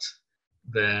lot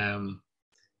the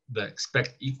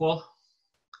expect equal.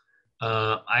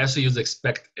 I also use the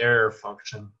expect error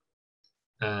function,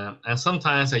 and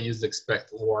sometimes I use the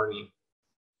expect warning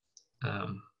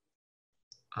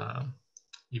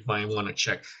if I want to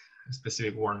check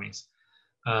specific warnings.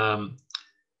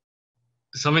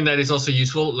 Something that is also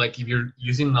useful, like if you're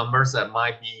using numbers that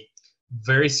might be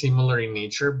very similar in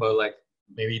nature, but like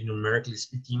maybe numerically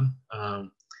speaking,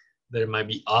 they might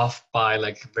be off by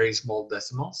like very small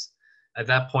decimals. At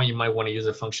that point, you might want to use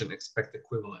a function expect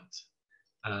equivalent.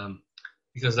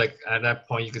 Because like at that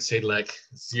point, you could say like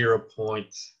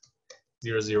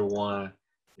 0.001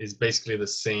 is basically the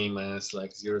same as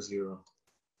like 00.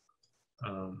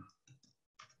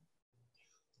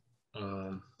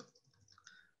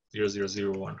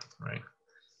 0001, right?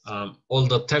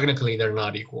 Although technically they're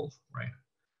not equal, right?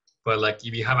 But like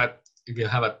if you have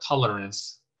a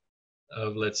tolerance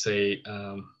of, let's say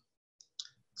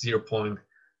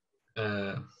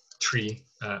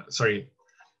 0.3,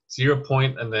 0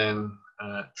 point and then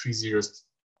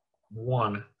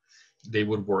 301, they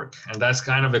would work, and that's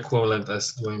kind of equivalent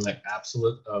as doing like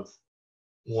absolute of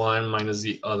one minus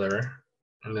the other,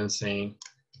 and then saying,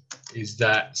 is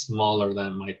that smaller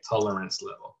than my tolerance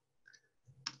level,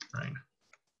 right?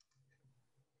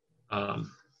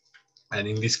 And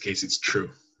in this case, it's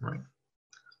true, right?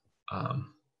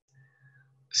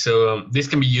 So this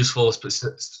can be useful,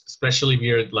 especially if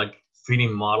you're like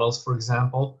fitting models, for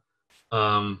example,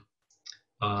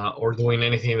 or doing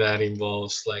anything that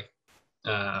involves like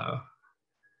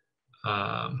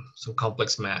some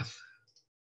complex math,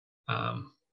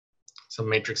 some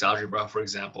matrix algebra, for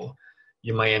example.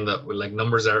 You might end up with like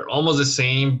numbers that are almost the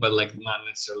same, but like not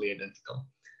necessarily identical.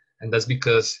 And that's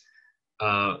because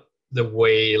the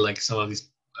way like some of these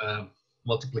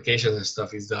multiplications and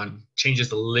stuff is done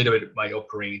changes a little bit by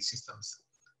operating systems.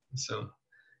 So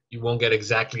you won't get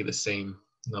exactly the same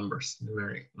numbers,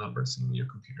 numeric numbers in your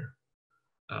computer.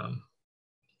 All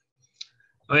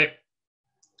right.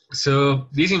 So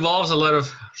this involves a lot of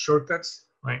shortcuts,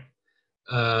 right?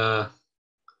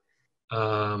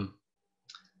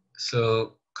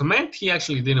 So Command T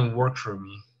actually didn't work for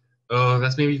me. Oh,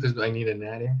 that's maybe because I need an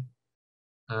add-in.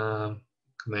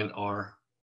 Command R.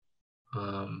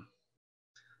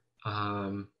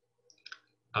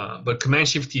 But Command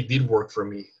Shift T did work for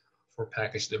me for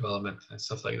package development and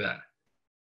stuff like that.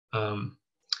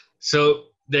 So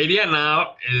the idea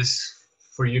now is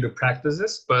for you to practice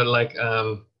this, but like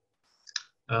I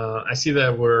see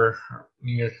that we're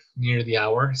near the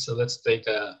hour, so let's take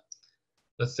a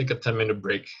 10-minute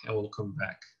break and we'll come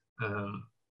back.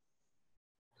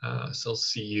 So I'll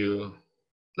see you.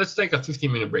 Let's take a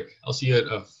 15-minute break. I'll see you at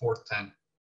 4:10.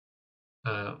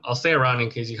 I'll stay around in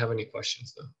case you have any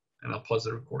questions though, and I'll pause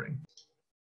the recording.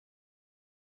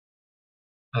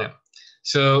 All right.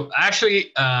 So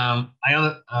actually, I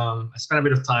spent a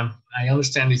bit of time. I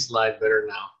understand this slide better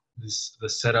now. This the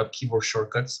setup keyboard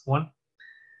shortcuts one,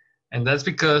 and that's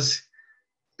because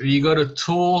you go to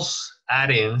Tools,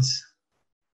 Add-ins,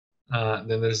 then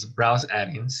there's Browse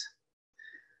Add-ins.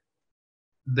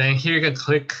 Then here you can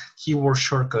click Keyboard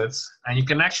Shortcuts, and you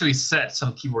can actually set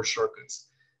some keyboard shortcuts.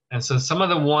 And so some of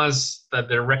the ones that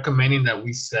they're recommending that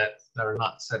we set that are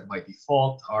not set by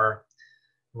default are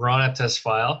run a test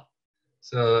file.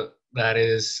 So that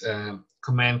is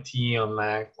Command T on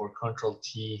Mac or Control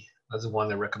T. That's the one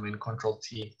they recommend, Control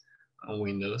T on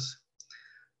Windows.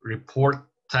 Report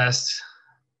test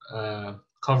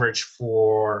coverage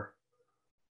for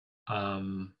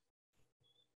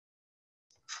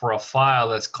a file,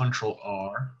 that's Control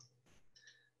R.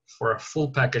 For a full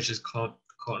package is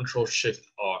Control Shift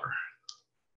R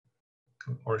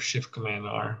or Shift Command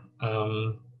R.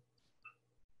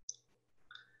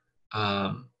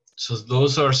 So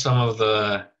those are some of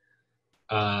the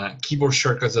keyboard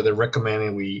shortcuts that they're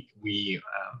recommending we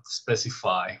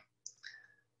specify.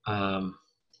 And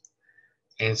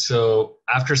so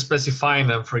after specifying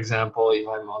them, for example, if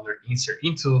I'm under Insert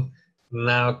Into,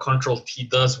 now Control T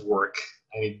does work,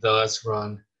 and it does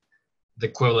run the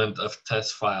equivalent of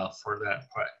test file for that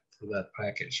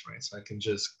package, right? So I can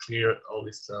just clear all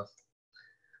this stuff,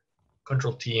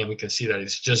 Control T, and we can see that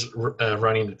it's just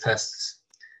running the tests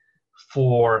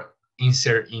for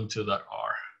Insert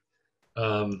Into.R.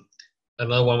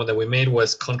 Another one that we made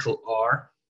was Control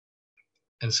R,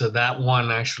 and so that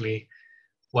one actually,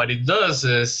 what it does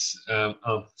is, so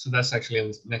that's actually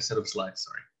in the next set of slides,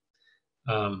 sorry.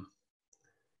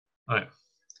 All right.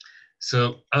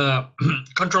 So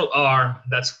Control R,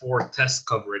 that's for test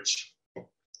coverage.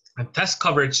 And test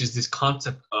coverage is this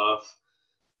concept of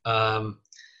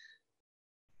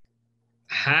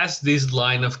has this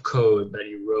line of code that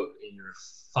you wrote in your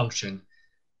function,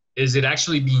 is it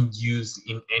actually being used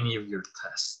in any of your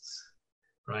tests,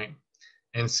 right?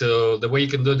 And so the way you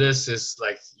can do this is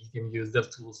like you can use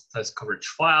DevTools test coverage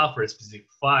file for a specific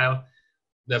file,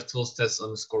 DevTools test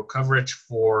underscore coverage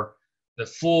for the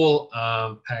full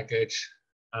package,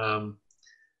 and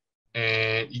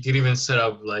you can even set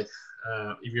up like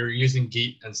if you're using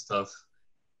Git and stuff,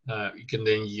 you can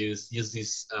then use this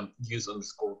use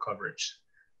underscore coverage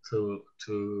to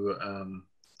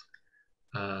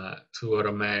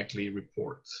automatically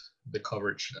report the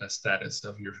coverage status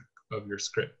of your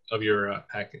script, of your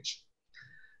package.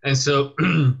 And so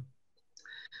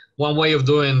one way of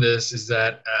doing this is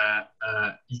that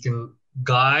you can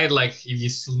guide, like if you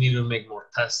still need to make more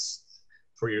tests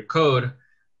for your code,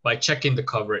 by checking the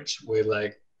coverage with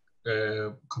like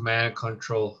Command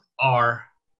Control R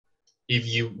if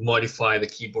you modify the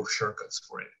keyboard shortcuts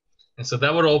for it. And so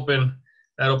that would opens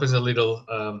a little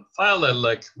file that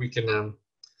like we can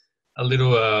a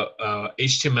little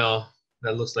HTML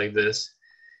that looks like this.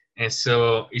 And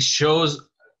so it shows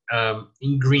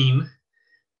in green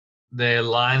the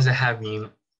lines that have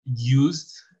been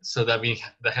used, so that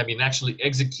have been actually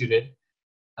executed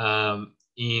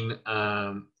in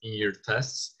your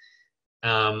tests.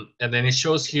 And then it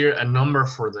shows here a number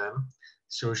for them.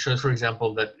 So it shows, for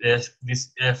example, that if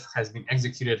this if has been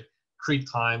executed 3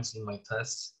 times in my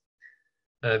tests.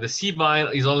 The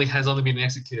cbind has only been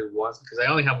executed once, because I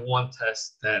only have one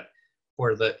test that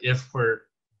where the if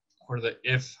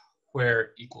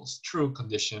where equals true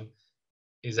condition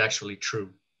is actually true.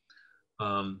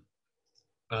 Then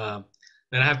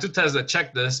I have 2 tests that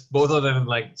check this. Both of them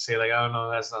like say like, oh no,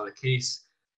 that's not the case.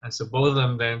 And so both of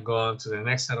them then go on to the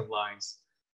next set of lines.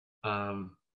 And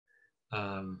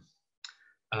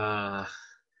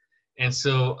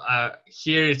so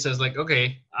here it says like,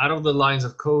 okay, out of the lines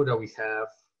of code that we have,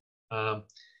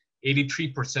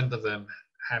 83% of them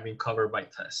have been covered by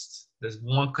tests. There's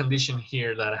one condition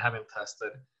here that I haven't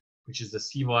tested, which is the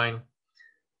cbind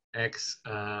x,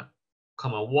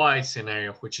 comma y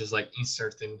scenario, which is like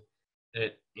inserting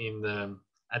it in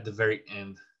at the very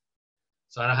end.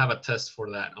 So I don't have a test for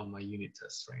that on my unit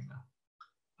test right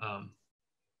now.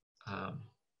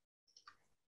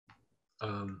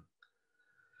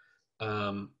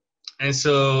 And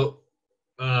so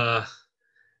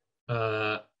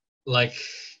like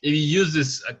if you use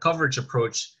this coverage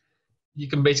approach, you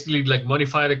can basically like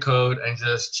modify the code and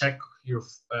just check your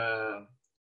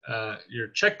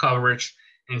check coverage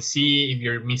and see if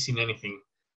you're missing anything,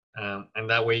 and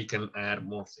that way you can add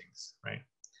more things, right?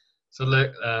 So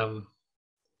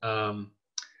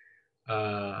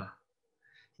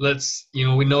let's,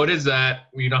 we notice that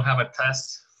we don't have a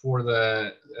test for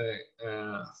the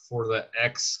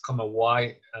x comma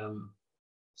y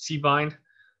cbind,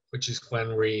 which is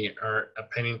when we are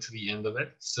appending to the end of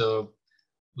it. So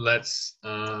let's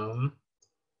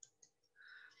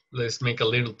make a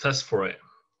little test for it.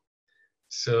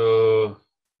 So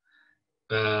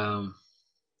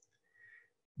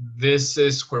this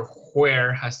is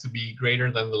where has to be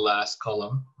greater than the last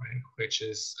column, right? Which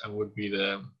is would be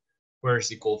the where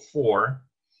is equal 4.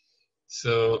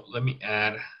 So let me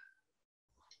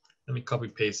copy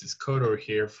paste this code over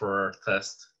here for our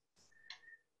test.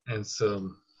 And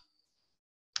so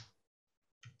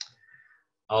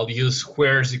I'll use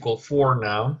where is equal 4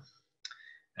 now.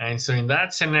 And so in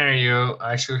that scenario,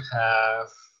 I should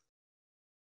have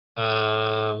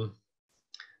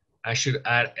I should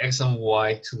add x and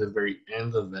y to the very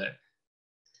end of it,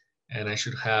 and I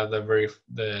should have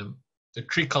the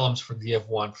 3 columns for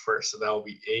df1 first. So that will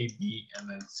be A, B, and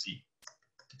then C.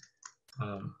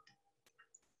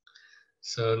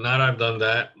 So now that I've done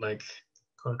that, like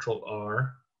Control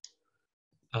R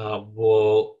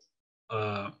will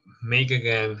make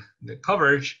again the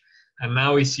coverage, and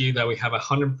now we see that we have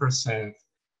 100%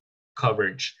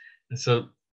 coverage. And so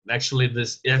actually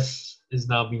this if is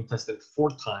now being tested 4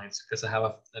 times because I have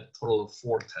a total of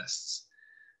 4 tests.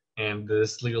 And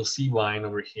this little C line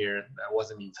over here that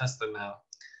wasn't being tested now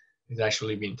is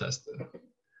actually being tested.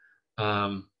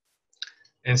 And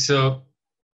so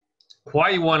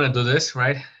why you want to do this,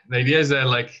 right? The idea is that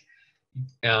like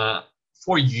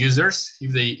for users,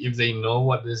 if they know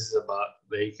what this is about,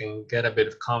 they can get a bit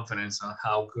of confidence on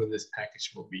how good this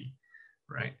package will be,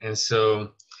 right? And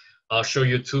so I'll show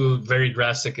you 2 very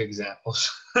drastic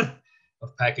examples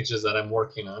of packages that I'm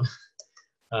working on.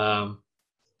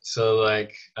 So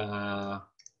like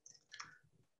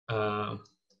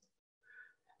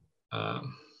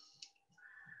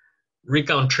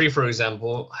Recount Tree, for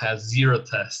example, has 0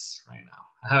 tests right now.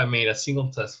 I haven't made a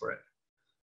single test for it.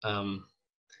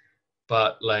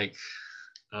 But like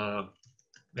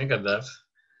Megadev,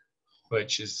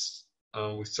 which is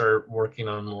we started working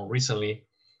on more recently,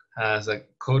 has a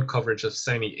code coverage of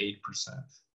 78%.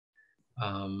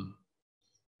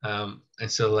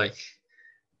 And so like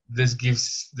this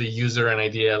gives the user an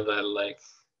idea that like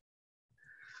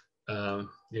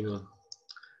you know,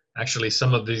 actually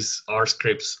some of these R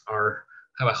scripts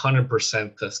have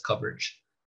 100% test coverage.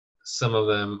 Some of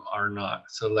them are not.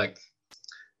 So like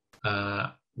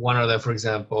one of them, for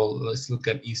example, let's look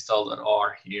at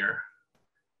install.r here.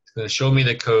 It's going to show me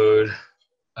the code,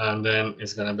 and then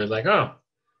it's going to be like, oh,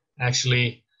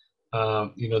 actually,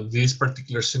 you know, this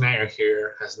particular scenario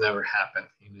here has never happened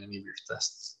in any of your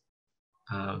tests.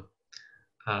 And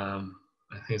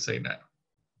things like that.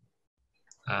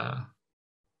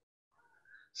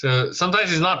 So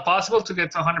sometimes it's not possible to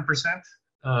get to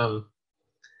 100%.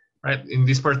 Right? In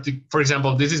this particular, for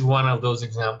example, this is one of those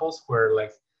examples where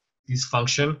like this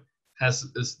function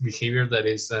has this behavior that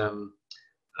is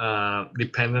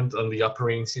dependent on the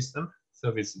operating system. So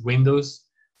if it's Windows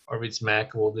or if it's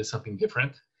Mac, we'll do something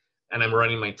different. And I'm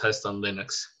running my test on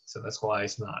Linux, so that's why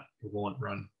it won't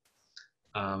run.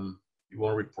 It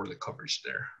won't report the coverage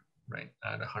there, right,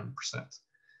 at 100%.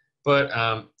 But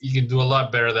you can do a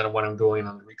lot better than what I'm doing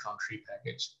on the Recount Tree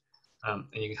package, and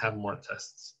you can have more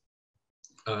tests.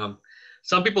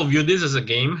 Some people view this as a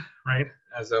game, right,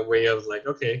 as a way of like,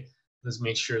 okay, let's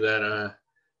make sure that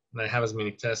I have as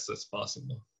many tests as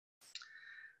possible.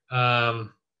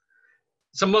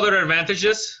 Some other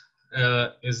advantages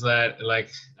is that like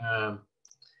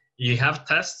you have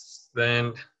tests,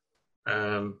 then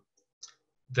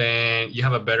you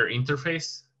have a better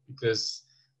interface because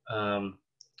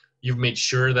you've made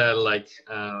sure that like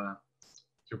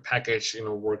your package, you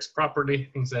know, works properly,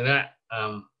 things like that,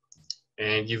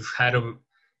 and you've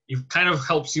kind of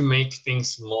helps you make things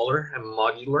smaller and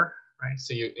modular, right?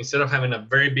 So you, instead of having a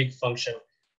very big function,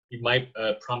 it might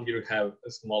prompt you to have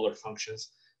smaller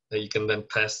functions that you can then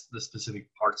test the specific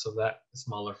parts of that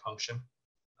smaller function.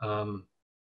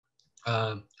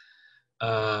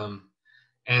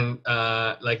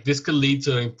 Like this could lead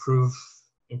to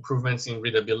improvements in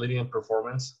readability and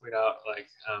performance without like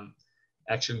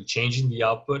actually changing the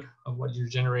output of what you're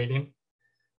generating.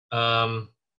 And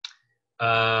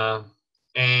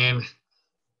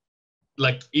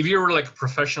like if you're like a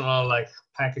professional like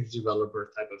package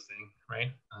developer type of thing,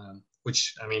 right?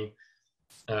 Which I mean,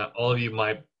 all of you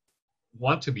might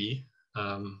want to be.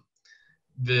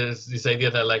 There's this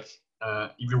idea that like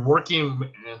if you're working,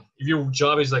 if your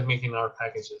job is like making our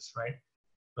packages, right?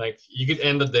 Like you could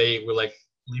end the day with like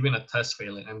leaving a test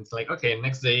failing, and it's like, okay,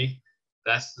 next day,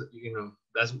 that's, you know,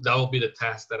 that will be the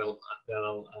task that I'll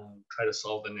try to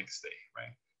solve the next day,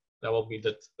 right? That will be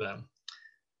the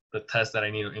test that I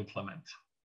need to implement.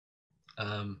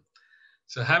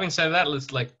 So having said that,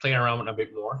 let's like play around a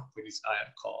bit more with this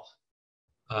IAC call.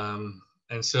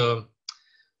 And so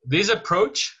this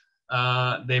approach,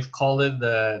 they've called it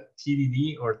the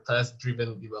TDD, or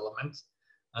test-driven development,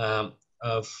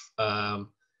 of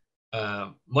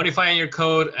modifying your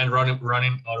code and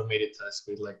running automated tests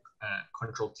with like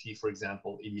Control T, for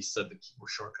example, if you set the keyboard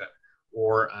shortcut,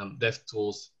 or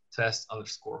DevTools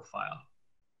test_file.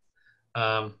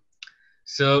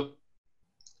 So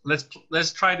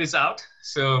let's try this out.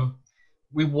 So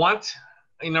we want,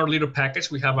 in our little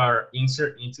package, we have our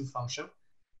insert into function.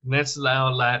 Let's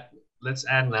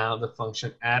add now the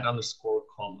function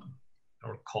add_column,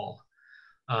 or call.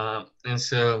 And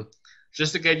so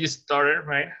just to get you started,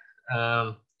 right?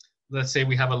 Let's say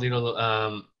we have a little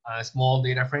a small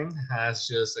data frame, has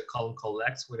just a column called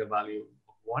X with a value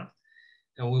of 1.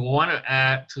 And we want to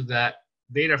add to that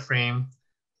data frame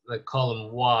the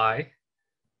column Y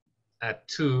at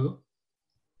 2.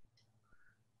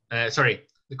 The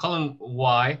column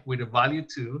Y with a value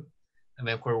 2, and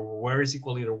then where is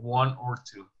equal either 1 or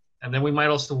 2. And then we might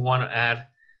also want to add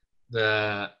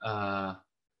the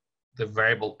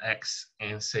variable X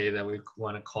and say that we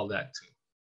want to call that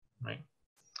 2, right?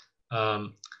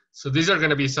 So these are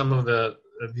going to be some of the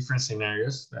different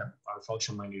scenarios that our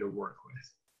function might need to work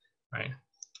with, right?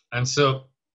 And so,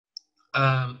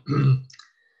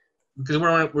 because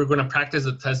we're going to practice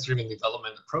the test-driven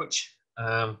development approach,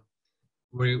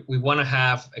 we want to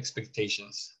have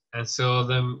expectations. And so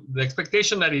the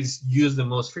expectation that is used the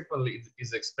most frequently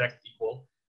is expect equal,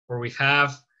 where we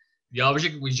have the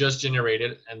object we just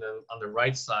generated, and then on the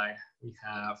right side, we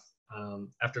have,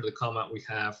 after the comma, we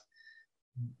have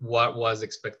what was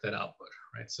expected output,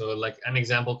 right? So like an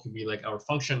example could be like our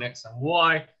function X and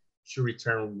Y should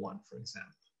return 1, for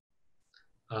example.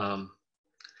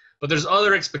 But there's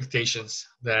other expectations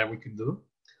that we could do.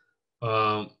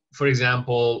 For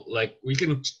example, like we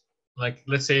can, like,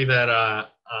 let's say that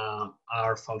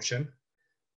our function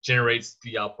generates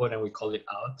the output and we call it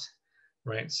out,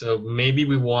 right? So maybe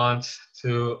we want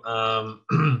to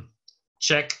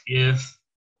check if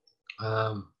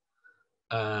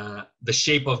the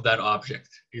shape of that object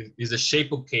is the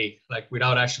shape okay, like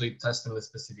without actually testing the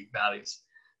specific values.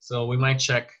 So we might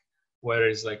check whether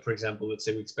it's like, for example, let's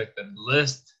say we expect a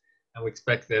list and we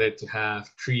expected it to have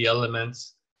 3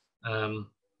 elements. And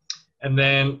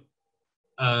then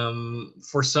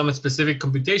for some specific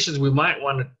computations, we might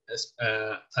want to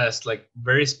test like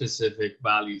very specific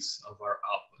values of our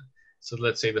output. So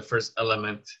let's say the first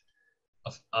element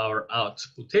of our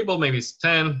output table maybe is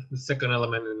 10. The second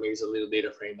element maybe is a little data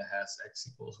frame that has X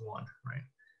equals 1, right,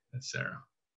 etc.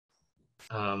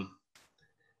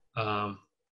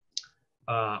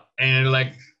 And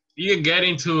like you can get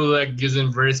into like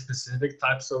using very specific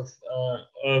types of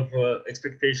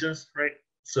expectations, right?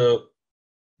 So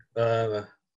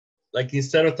like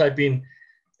instead of typing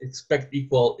expect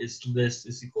equal is list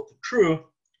is equal to true,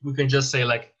 we can just say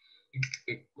like,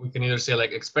 we can either say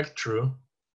like expect true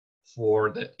for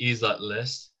the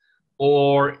is.list,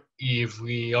 or if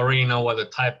we already know what the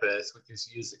type is, we can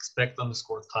use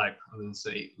expect_type and then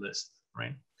say list,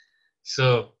 right?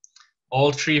 So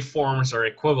all 3 forms are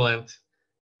equivalent,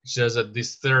 just that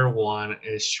this third one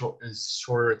is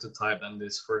shorter to type than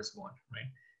this first one, right?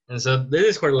 And so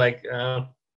this is where like you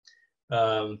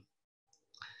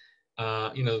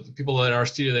know, the people at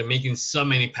RStudio, they're making so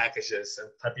many packages and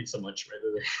typing so much, right?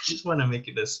 They just want to make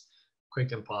it as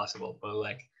quick and possible. But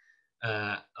like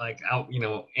you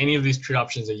know, any of these 3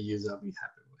 options that you use, I'll be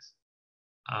happy with.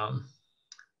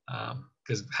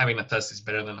 Because having a test is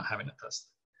better than not having a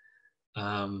test.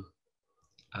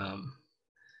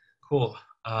 Cool.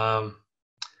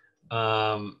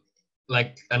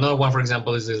 Like another one, for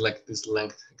example, is like this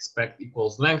length, expect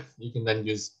equals length. You can then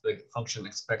use the function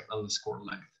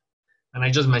expect_length. And I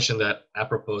just mentioned that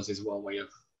apropos is one way of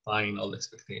finding all the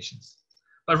expectations.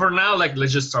 But for now, like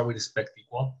let's just start with expect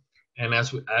equal. And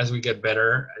as we get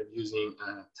better at using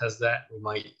test that, we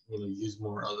might, you know, use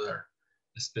more other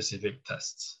specific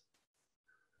tests.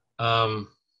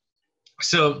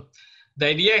 So the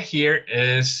idea here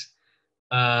is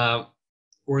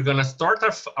we're gonna start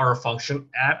our function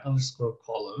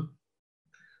add_column.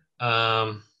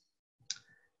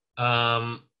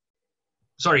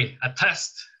 Sorry, a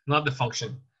test, not the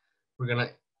function. We're gonna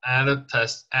add a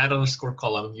test,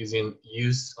 add_column using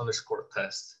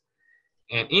use_test.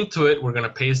 And into it, we're gonna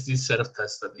paste this set of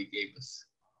tests that they gave us.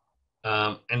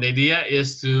 And the idea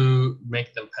is to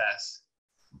make them pass.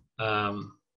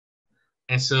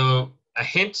 And so a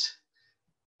hint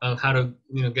on how to,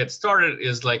 you know, get started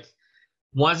is like,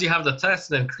 once you have the test,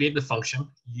 then create the function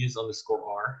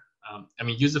use_r.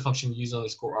 Use the function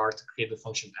use_r to create the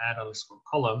function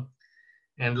add_column.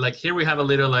 And like here we have a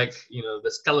little like, you know,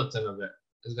 the skeleton of it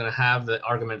is going to have the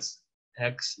arguments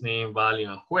X name, value,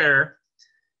 and where,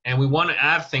 and we want to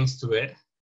add things to it.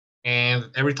 And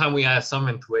every time we add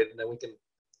something to it, then we can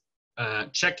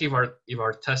check if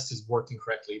our test is working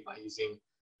correctly by using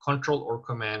Control or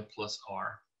Command plus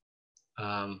R.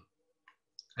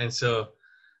 And so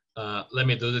let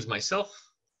me do this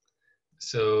myself.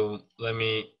 So let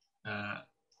me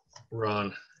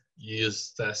run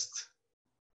use test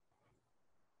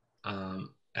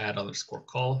add underscore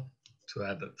call to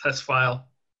add the test file.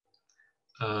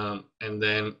 And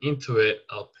then into it,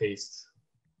 I'll paste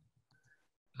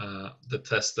the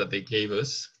test that they gave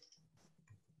us.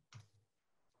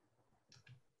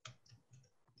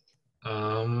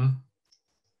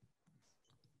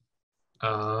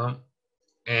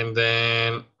 And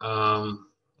then I'll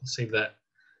save that.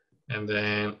 And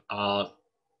then I'll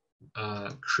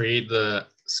create the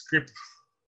script,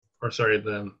 or sorry,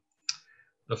 the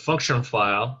function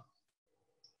file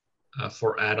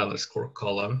for add underscore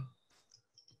column.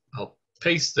 I'll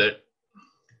paste it.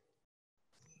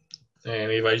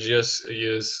 And if I just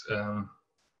use,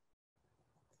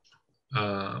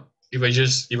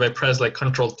 if I press like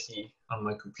Control T on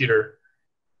my computer,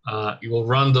 it will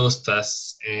run those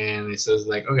tests, and it says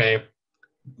like, okay,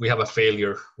 we have a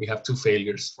failure. We have 2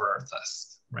 failures for our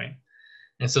test, right?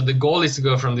 And so the goal is to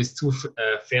go from these 2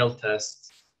 failed tests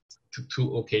to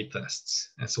 2 okay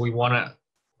tests. And so we want to,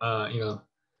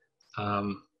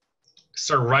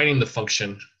 start writing the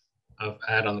function of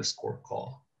add underscore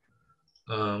call.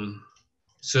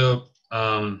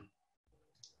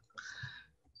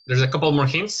 There's a couple more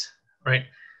hints, right?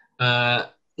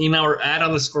 In our add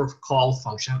underscore call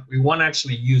function, we want to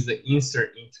actually use the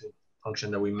insert into function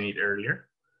that we made earlier.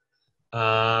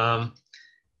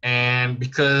 And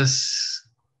because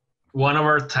one of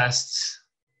our tests,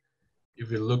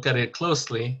 if you look at it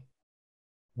closely,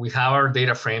 we have our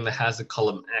data frame that has the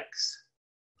column X.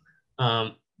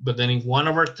 But then in one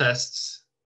of our tests,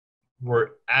 we're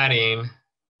adding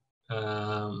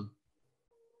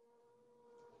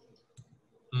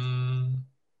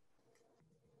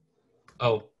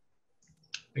oh,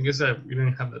 I guess we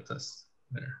didn't have the test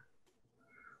there.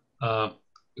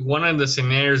 One of the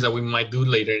scenarios that we might do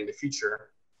later in the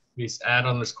future is add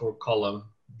underscore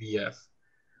column VF.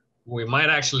 We might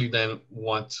actually then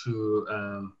want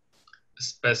to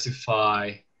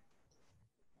specify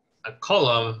a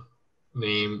column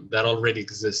name that already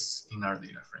exists in our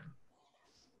data frame.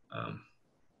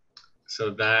 So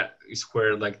that is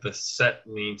where like the set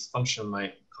names function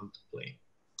might come to play.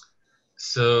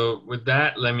 So with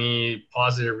that, let me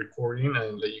pause the recording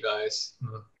and let you guys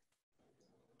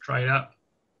try it out.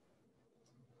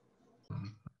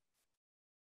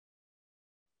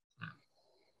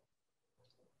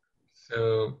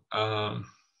 So I'll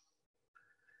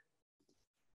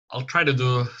try to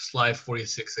do slide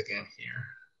 46 again here,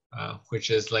 which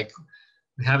is like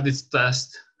we have this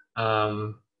test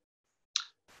that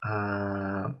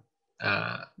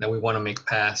we want to make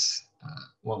pass.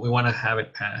 We want to have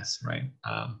it pass, right?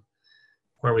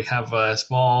 Where we have a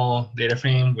small data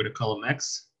frame with a column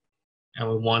X, and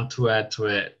we want to add to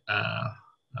it.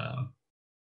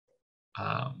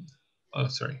 Oh,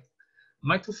 sorry.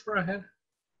 Am I too far ahead?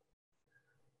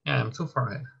 Yeah, I'm too far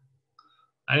ahead.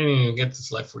 I didn't even get to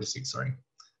slide 46, sorry.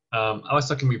 I was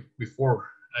talking before,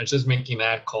 just making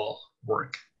add call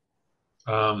work.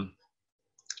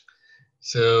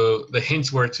 So the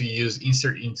hints were to use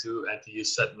insert into and to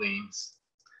use set names.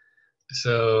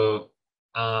 So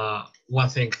one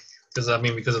thing, because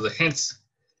of the hints,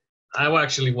 I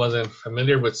actually wasn't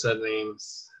familiar with set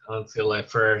names until I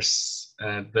first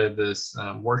did this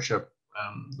workshop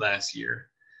last year.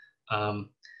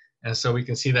 And so we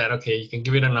can see that, okay, you can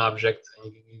give it an object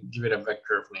and you can give it a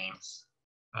vector of names,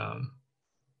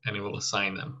 and it will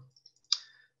assign them.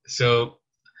 So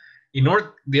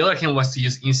the other hint was to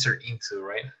use insert into,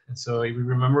 right? And so if you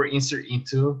remember, insert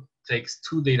into takes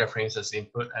 2 data frames as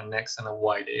input, an X and a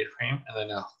Y data frame, and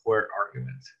then a where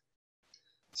argument.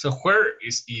 So where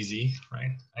is easy,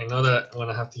 right? I know that when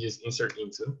I have to use insert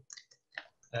into,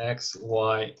 X,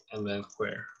 Y, and then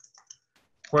where.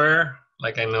 Where,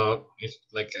 like I know, it's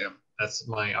like that's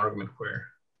my argument where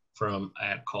from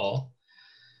add call.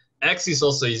 X is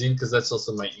also easy because that's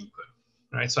also my input,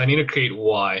 right? So I need to create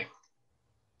Y.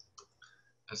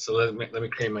 And so let me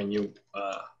create my new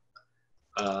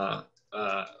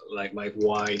like my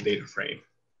Y data frame,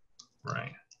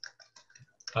 right?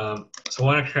 So I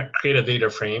want to create a data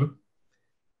frame.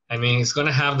 I mean, it's going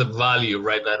to have the value,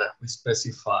 right, that we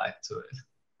specify to it.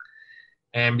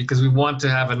 And because we want to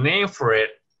have a name for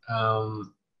it,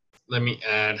 let me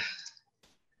add,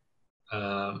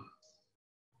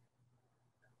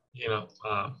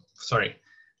 sorry,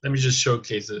 let me just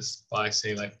showcase this by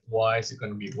saying like, why is it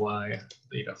going to be Y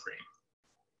data frame?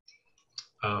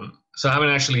 So I haven't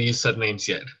actually used set names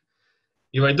yet.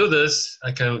 If I do this,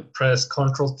 I can press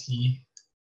Control T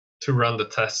to run the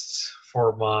tests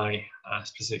for my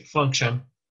specific function.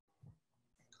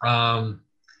 And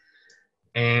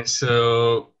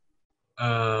so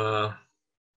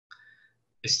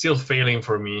it's still failing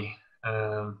for me.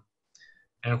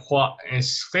 And what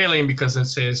is failing because it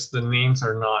says the names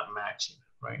are not matching,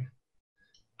 right?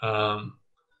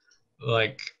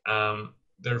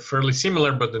 They're fairly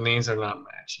similar, but the names are not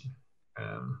matching.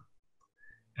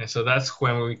 And so that's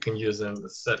when we can use the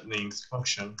set names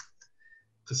function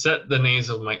to set the names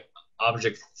of my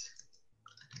object.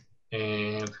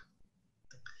 And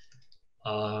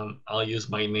I'll use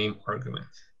my name argument.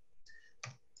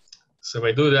 So if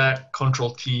I do that,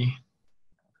 Control T,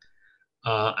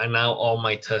 and now all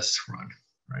my tests run,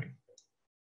 right?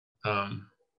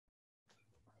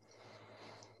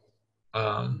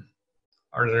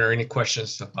 Are there any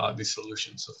questions about the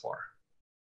solution so far?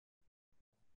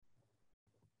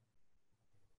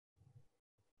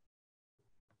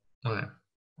 Okay.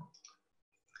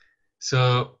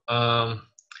 So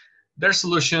their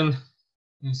solution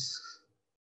is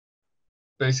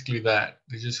basically that.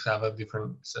 They just have a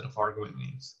different set of argument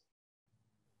names.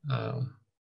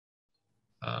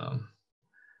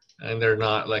 And they're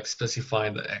not like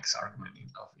specifying the X argument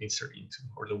of insert into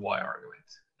or the Y argument.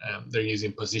 They're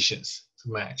using positions to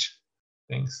match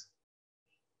things.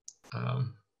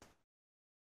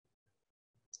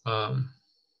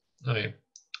 Okay.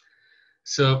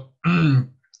 So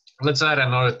let's add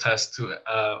another test to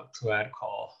add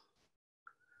call.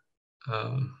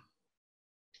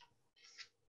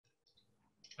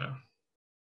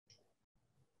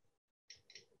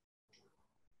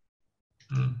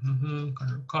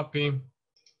 Control copy,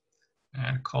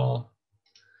 add call.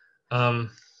 So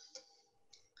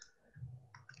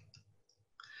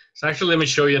actually, let me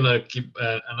show you another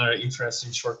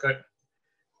interesting shortcut.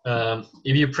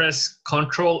 If you press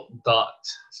Control dot,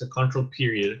 so Control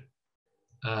period,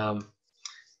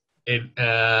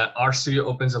 RStudio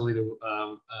opens a little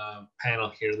panel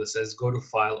here that says go to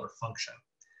file or function.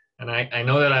 And I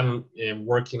know that I'm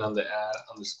working on the add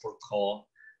underscore call.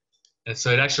 And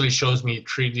so it actually shows me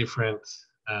 3 different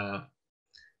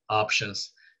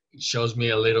options. It shows me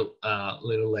a little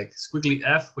like squiggly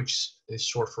f, which is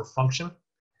short for function,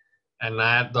 an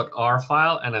add.r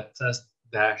file, and a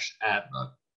test-add.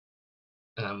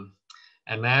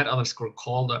 An add underscore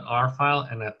call.r file,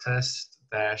 and a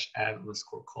test-add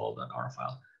underscore call.r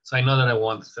file. So I know that I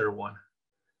want the third one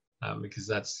because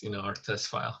that's our test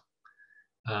file.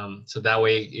 So that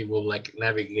way it will like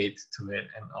navigate to it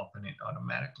and open it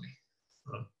automatically.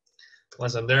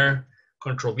 Once I'm there,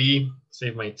 Control V,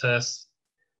 save my test.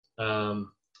 Then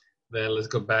let's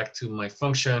go back to my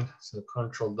function. So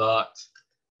Control dot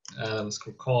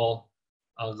underscore call.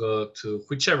 I'll go to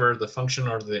whichever, the function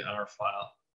or the R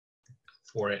file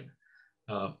for it.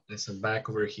 And so back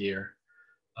over here,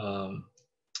 I'll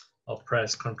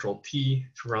press Control T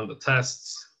to run the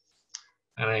tests,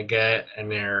 and I get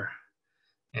an error.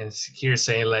 And it's here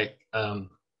saying like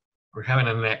we're having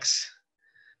an X.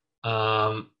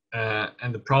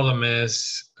 And the problem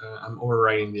is I'm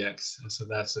overwriting the X, and so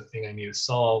that's the thing I need to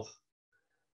solve.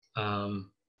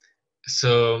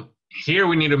 So here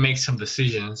we need to make some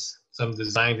decisions, some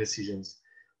design decisions,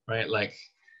 right? Like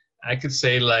I could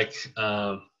say like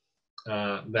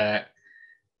that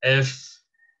if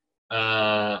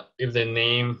the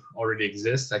name already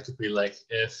exists, I could be like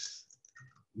if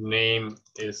name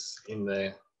is in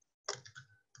the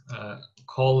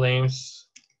call names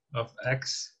of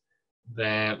X,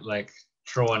 then like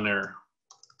throw an error,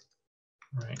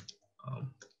 right?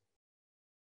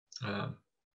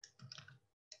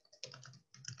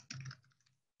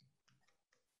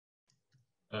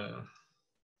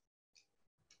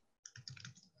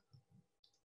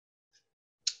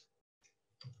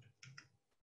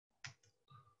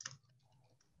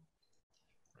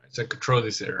 So I could throw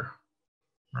this error,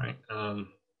 right?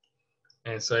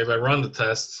 And so if I run the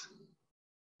test,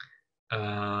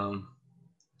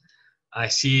 I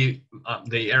see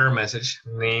the error message,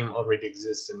 name already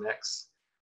exists in X.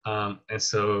 And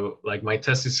so like my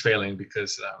test is failing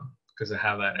because I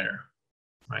have that error,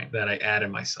 right? That I added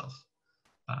myself.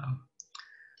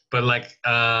 But like,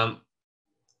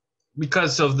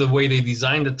 because of the way they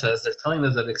designed the test, they're telling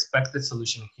us that the expected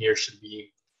solution here should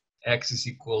be X is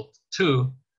equal to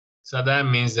 2. So that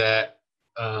means that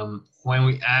when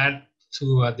we add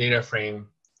to a data frame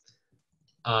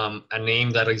a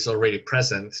name that is already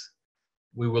present,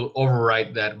 we will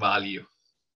overwrite that value.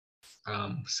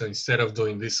 So instead of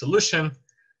doing this solution,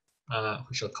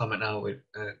 we shall comment now with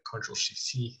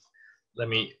Control-Shift-C. Let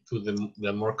me do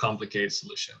the more complicated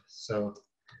solution. So,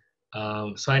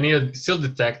 so I need to still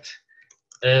detect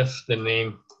if the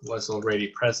name was already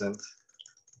present.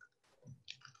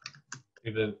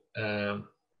 If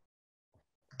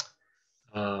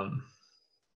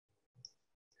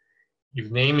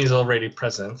name is already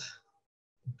present,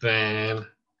 then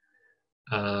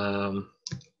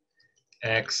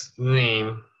X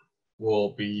name will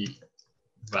be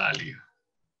value.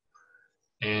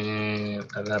 And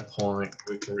at that point,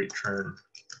 we can return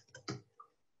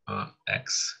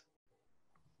X.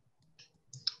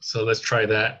 So let's try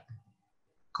that.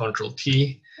 Control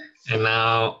T, and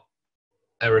now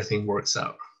everything works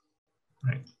out,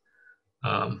 right?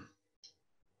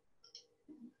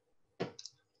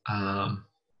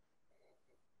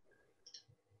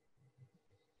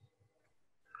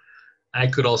 I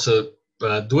could also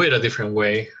do it a different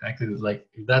way. I could, like,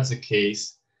 if that's the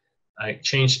case, I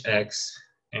change X,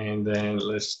 and then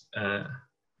let's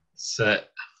set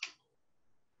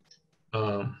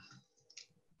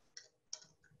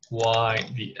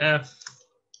YDF.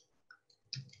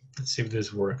 Let's see if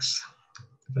this works.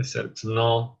 If I set it to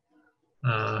null,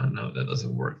 no, that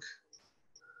doesn't work.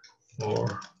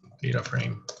 For data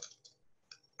frame,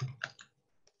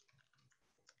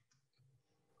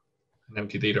 an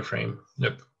empty data frame.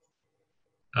 Nope.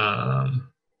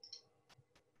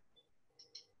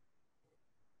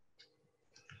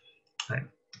 Right.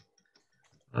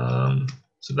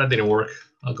 So that didn't work.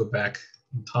 I'll go back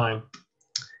in time.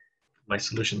 My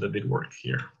solution that did work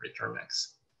here, return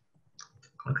X.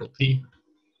 Control T,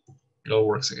 it all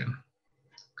works again.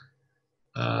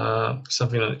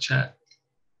 Something on the chat.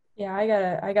 Yeah,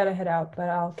 I gotta head out, but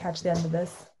I'll catch the end of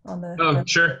this on the. Oh,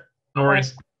 sure, no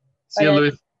worries. See you,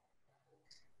 Luis.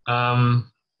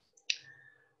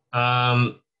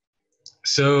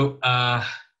 So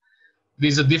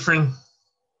these are different.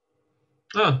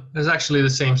 Oh, there's actually the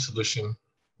same solution,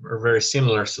 or very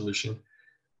similar solution.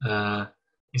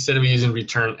 Instead of using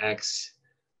return X,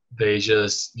 they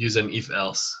just use an if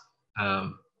else,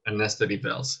 a nested if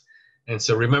else. And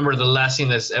so remember, the last thing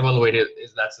that's evaluated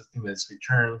is that's the thing that's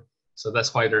returned. So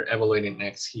that's why they're evaluating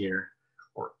X here,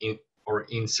 or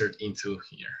insert into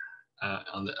here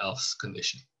on the else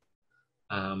condition.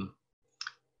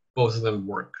 Both of them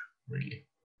work really.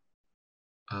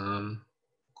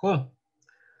 Cool.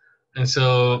 And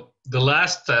so the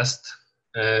last test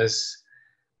is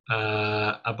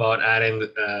about adding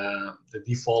the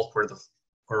default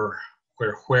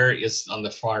where is on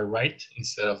the far right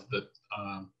instead of the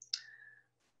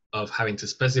of having to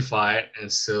specify it.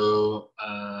 And so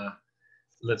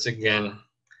let's again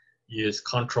use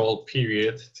Control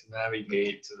period to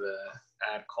navigate to the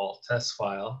add call test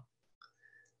file.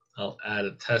 I'll add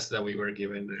a test that we were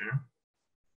given there.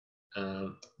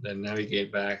 Then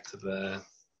navigate back to the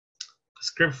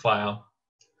script file.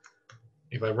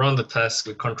 If I run the test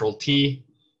with Control T,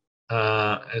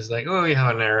 it's like, oh, we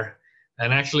have an error.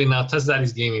 And actually now TestDat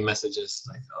is giving me messages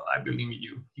like, oh, I believe in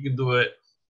you. You can do it.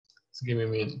 It's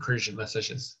giving me encouraging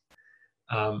messages.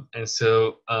 And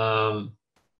so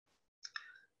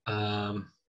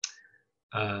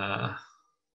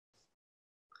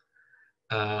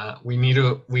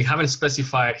we haven't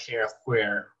specified here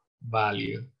where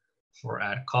value for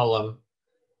add column.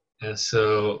 And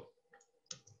so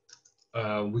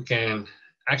we can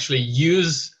actually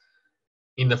use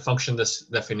in the function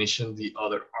definition the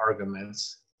other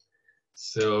arguments.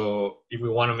 So if we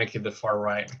want to make it the far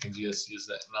right, we can just use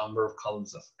the number of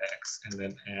columns of X and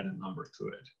then add a number to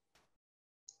it.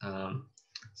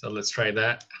 So let's try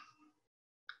that.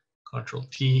 Control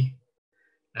T,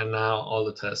 and now all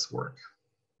the tests work.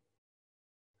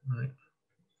 All right.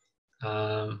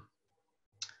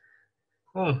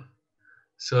 Cool.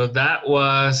 So that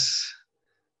was,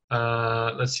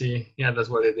 let's see, yeah, that's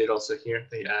what they did also here.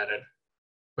 They added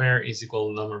where is equal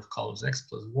to number of columns X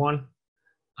plus 1.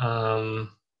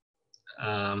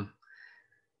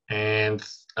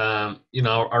 You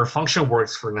know, our function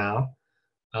works for now.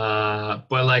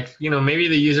 But like, you know, maybe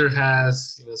the user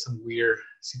has, you know, some weird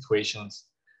situations,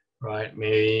 right?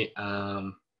 Maybe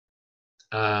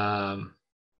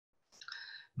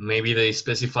maybe they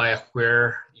specify a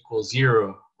where equals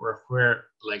 0, or a where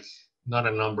like not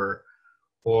a number,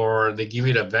 or they give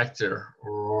it a vector,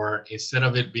 or instead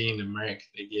of it being numeric,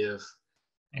 they give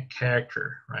a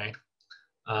character, right?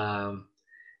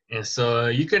 And so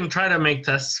you can try to make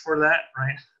tests for that,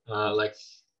 right?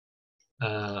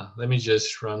 Let me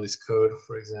just run this code,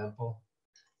 for example.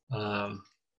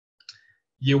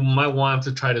 You might want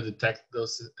to try to detect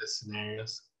those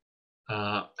scenarios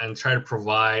and try to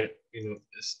provide, you know,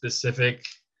 specific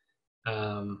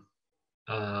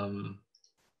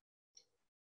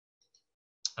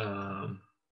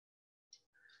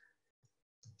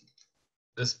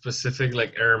the specific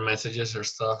like error messages or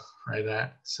stuff like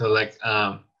that. So like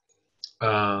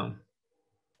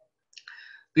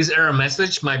this error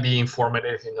message might be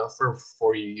informative enough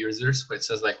for you users, but it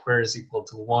says like where is equal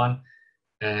to 1,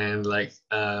 and like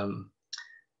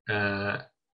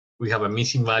we have a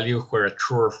missing value where a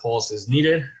true or false is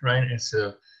needed, right? And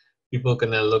so people can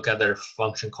then look at their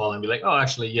function call and be like, oh,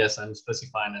 actually, yes, I'm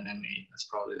specifying an N8. That's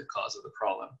probably the cause of the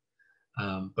problem.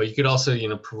 But you could also, you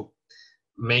know,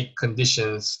 make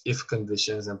conditions, if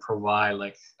conditions, and provide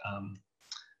like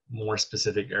more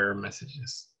specific error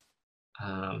messages.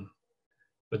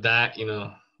 But that, you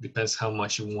know, depends how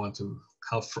much you want to,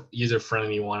 how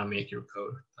user-friendly you want to make your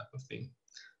code, type of thing.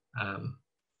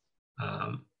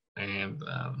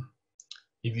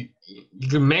 You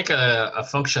can make a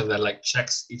function that like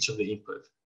checks each of the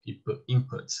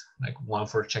inputs, like one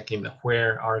for checking the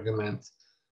where argument,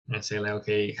 and say like,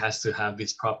 okay, it has to have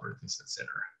these properties, etc.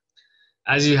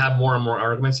 As you have more and more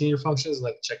arguments in your functions,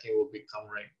 like checking will become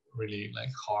really like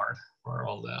hard for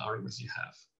all the arguments you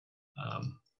have.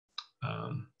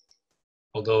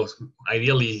 Although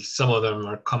ideally some of them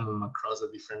are common across the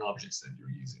different objects that you're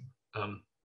using.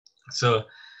 So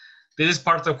this is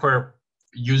part of where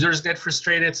users get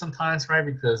frustrated sometimes, right?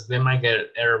 Because they might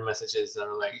get error messages that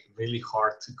are like really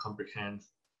hard to comprehend.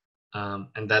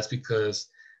 And that's because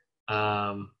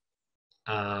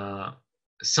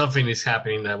something is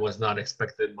happening that was not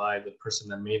expected by the person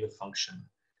that made the function.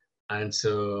 And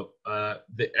so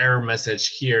the error message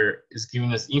here is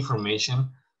giving us information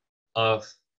of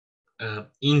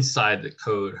inside the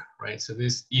code, right? So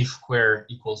this if where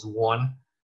equals 1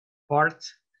 part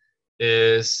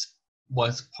is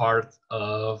what's part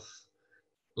of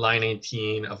line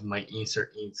 18 of my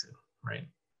insert into, right?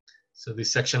 So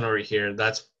this section over here,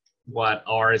 that's what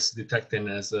R is detecting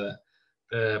as a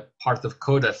part of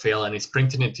code that failed, and it's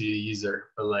printing it to the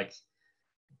user. But like,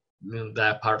 you know,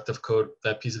 that part of code,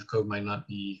 that piece of code might not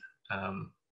be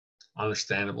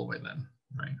understandable by them,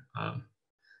 right?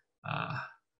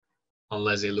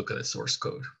 Unless they look at the source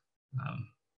code.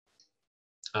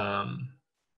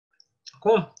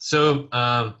 Cool. So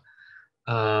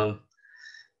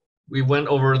we went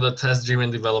over the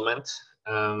test-driven development,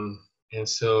 and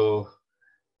so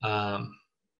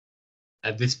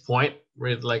at this point,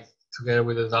 we're like together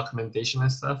with the documentation and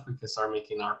stuff, we can start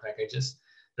making our packages.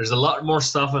 There's a lot more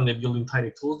stuff on the building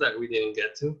tidy tools that we didn't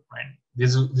get to, right?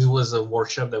 This was a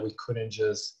workshop that we couldn't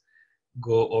just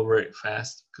go over it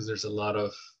fast because there's a lot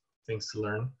of things to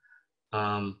learn.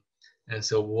 And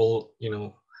so we'll, you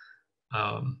know,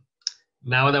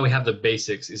 now that we have the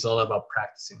basics, it's all about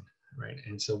practicing, right?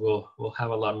 And so we'll have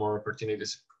a lot more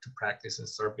opportunities to practice and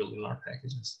start building our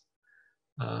packages.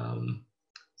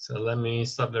 So let me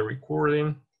stop the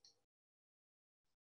recording.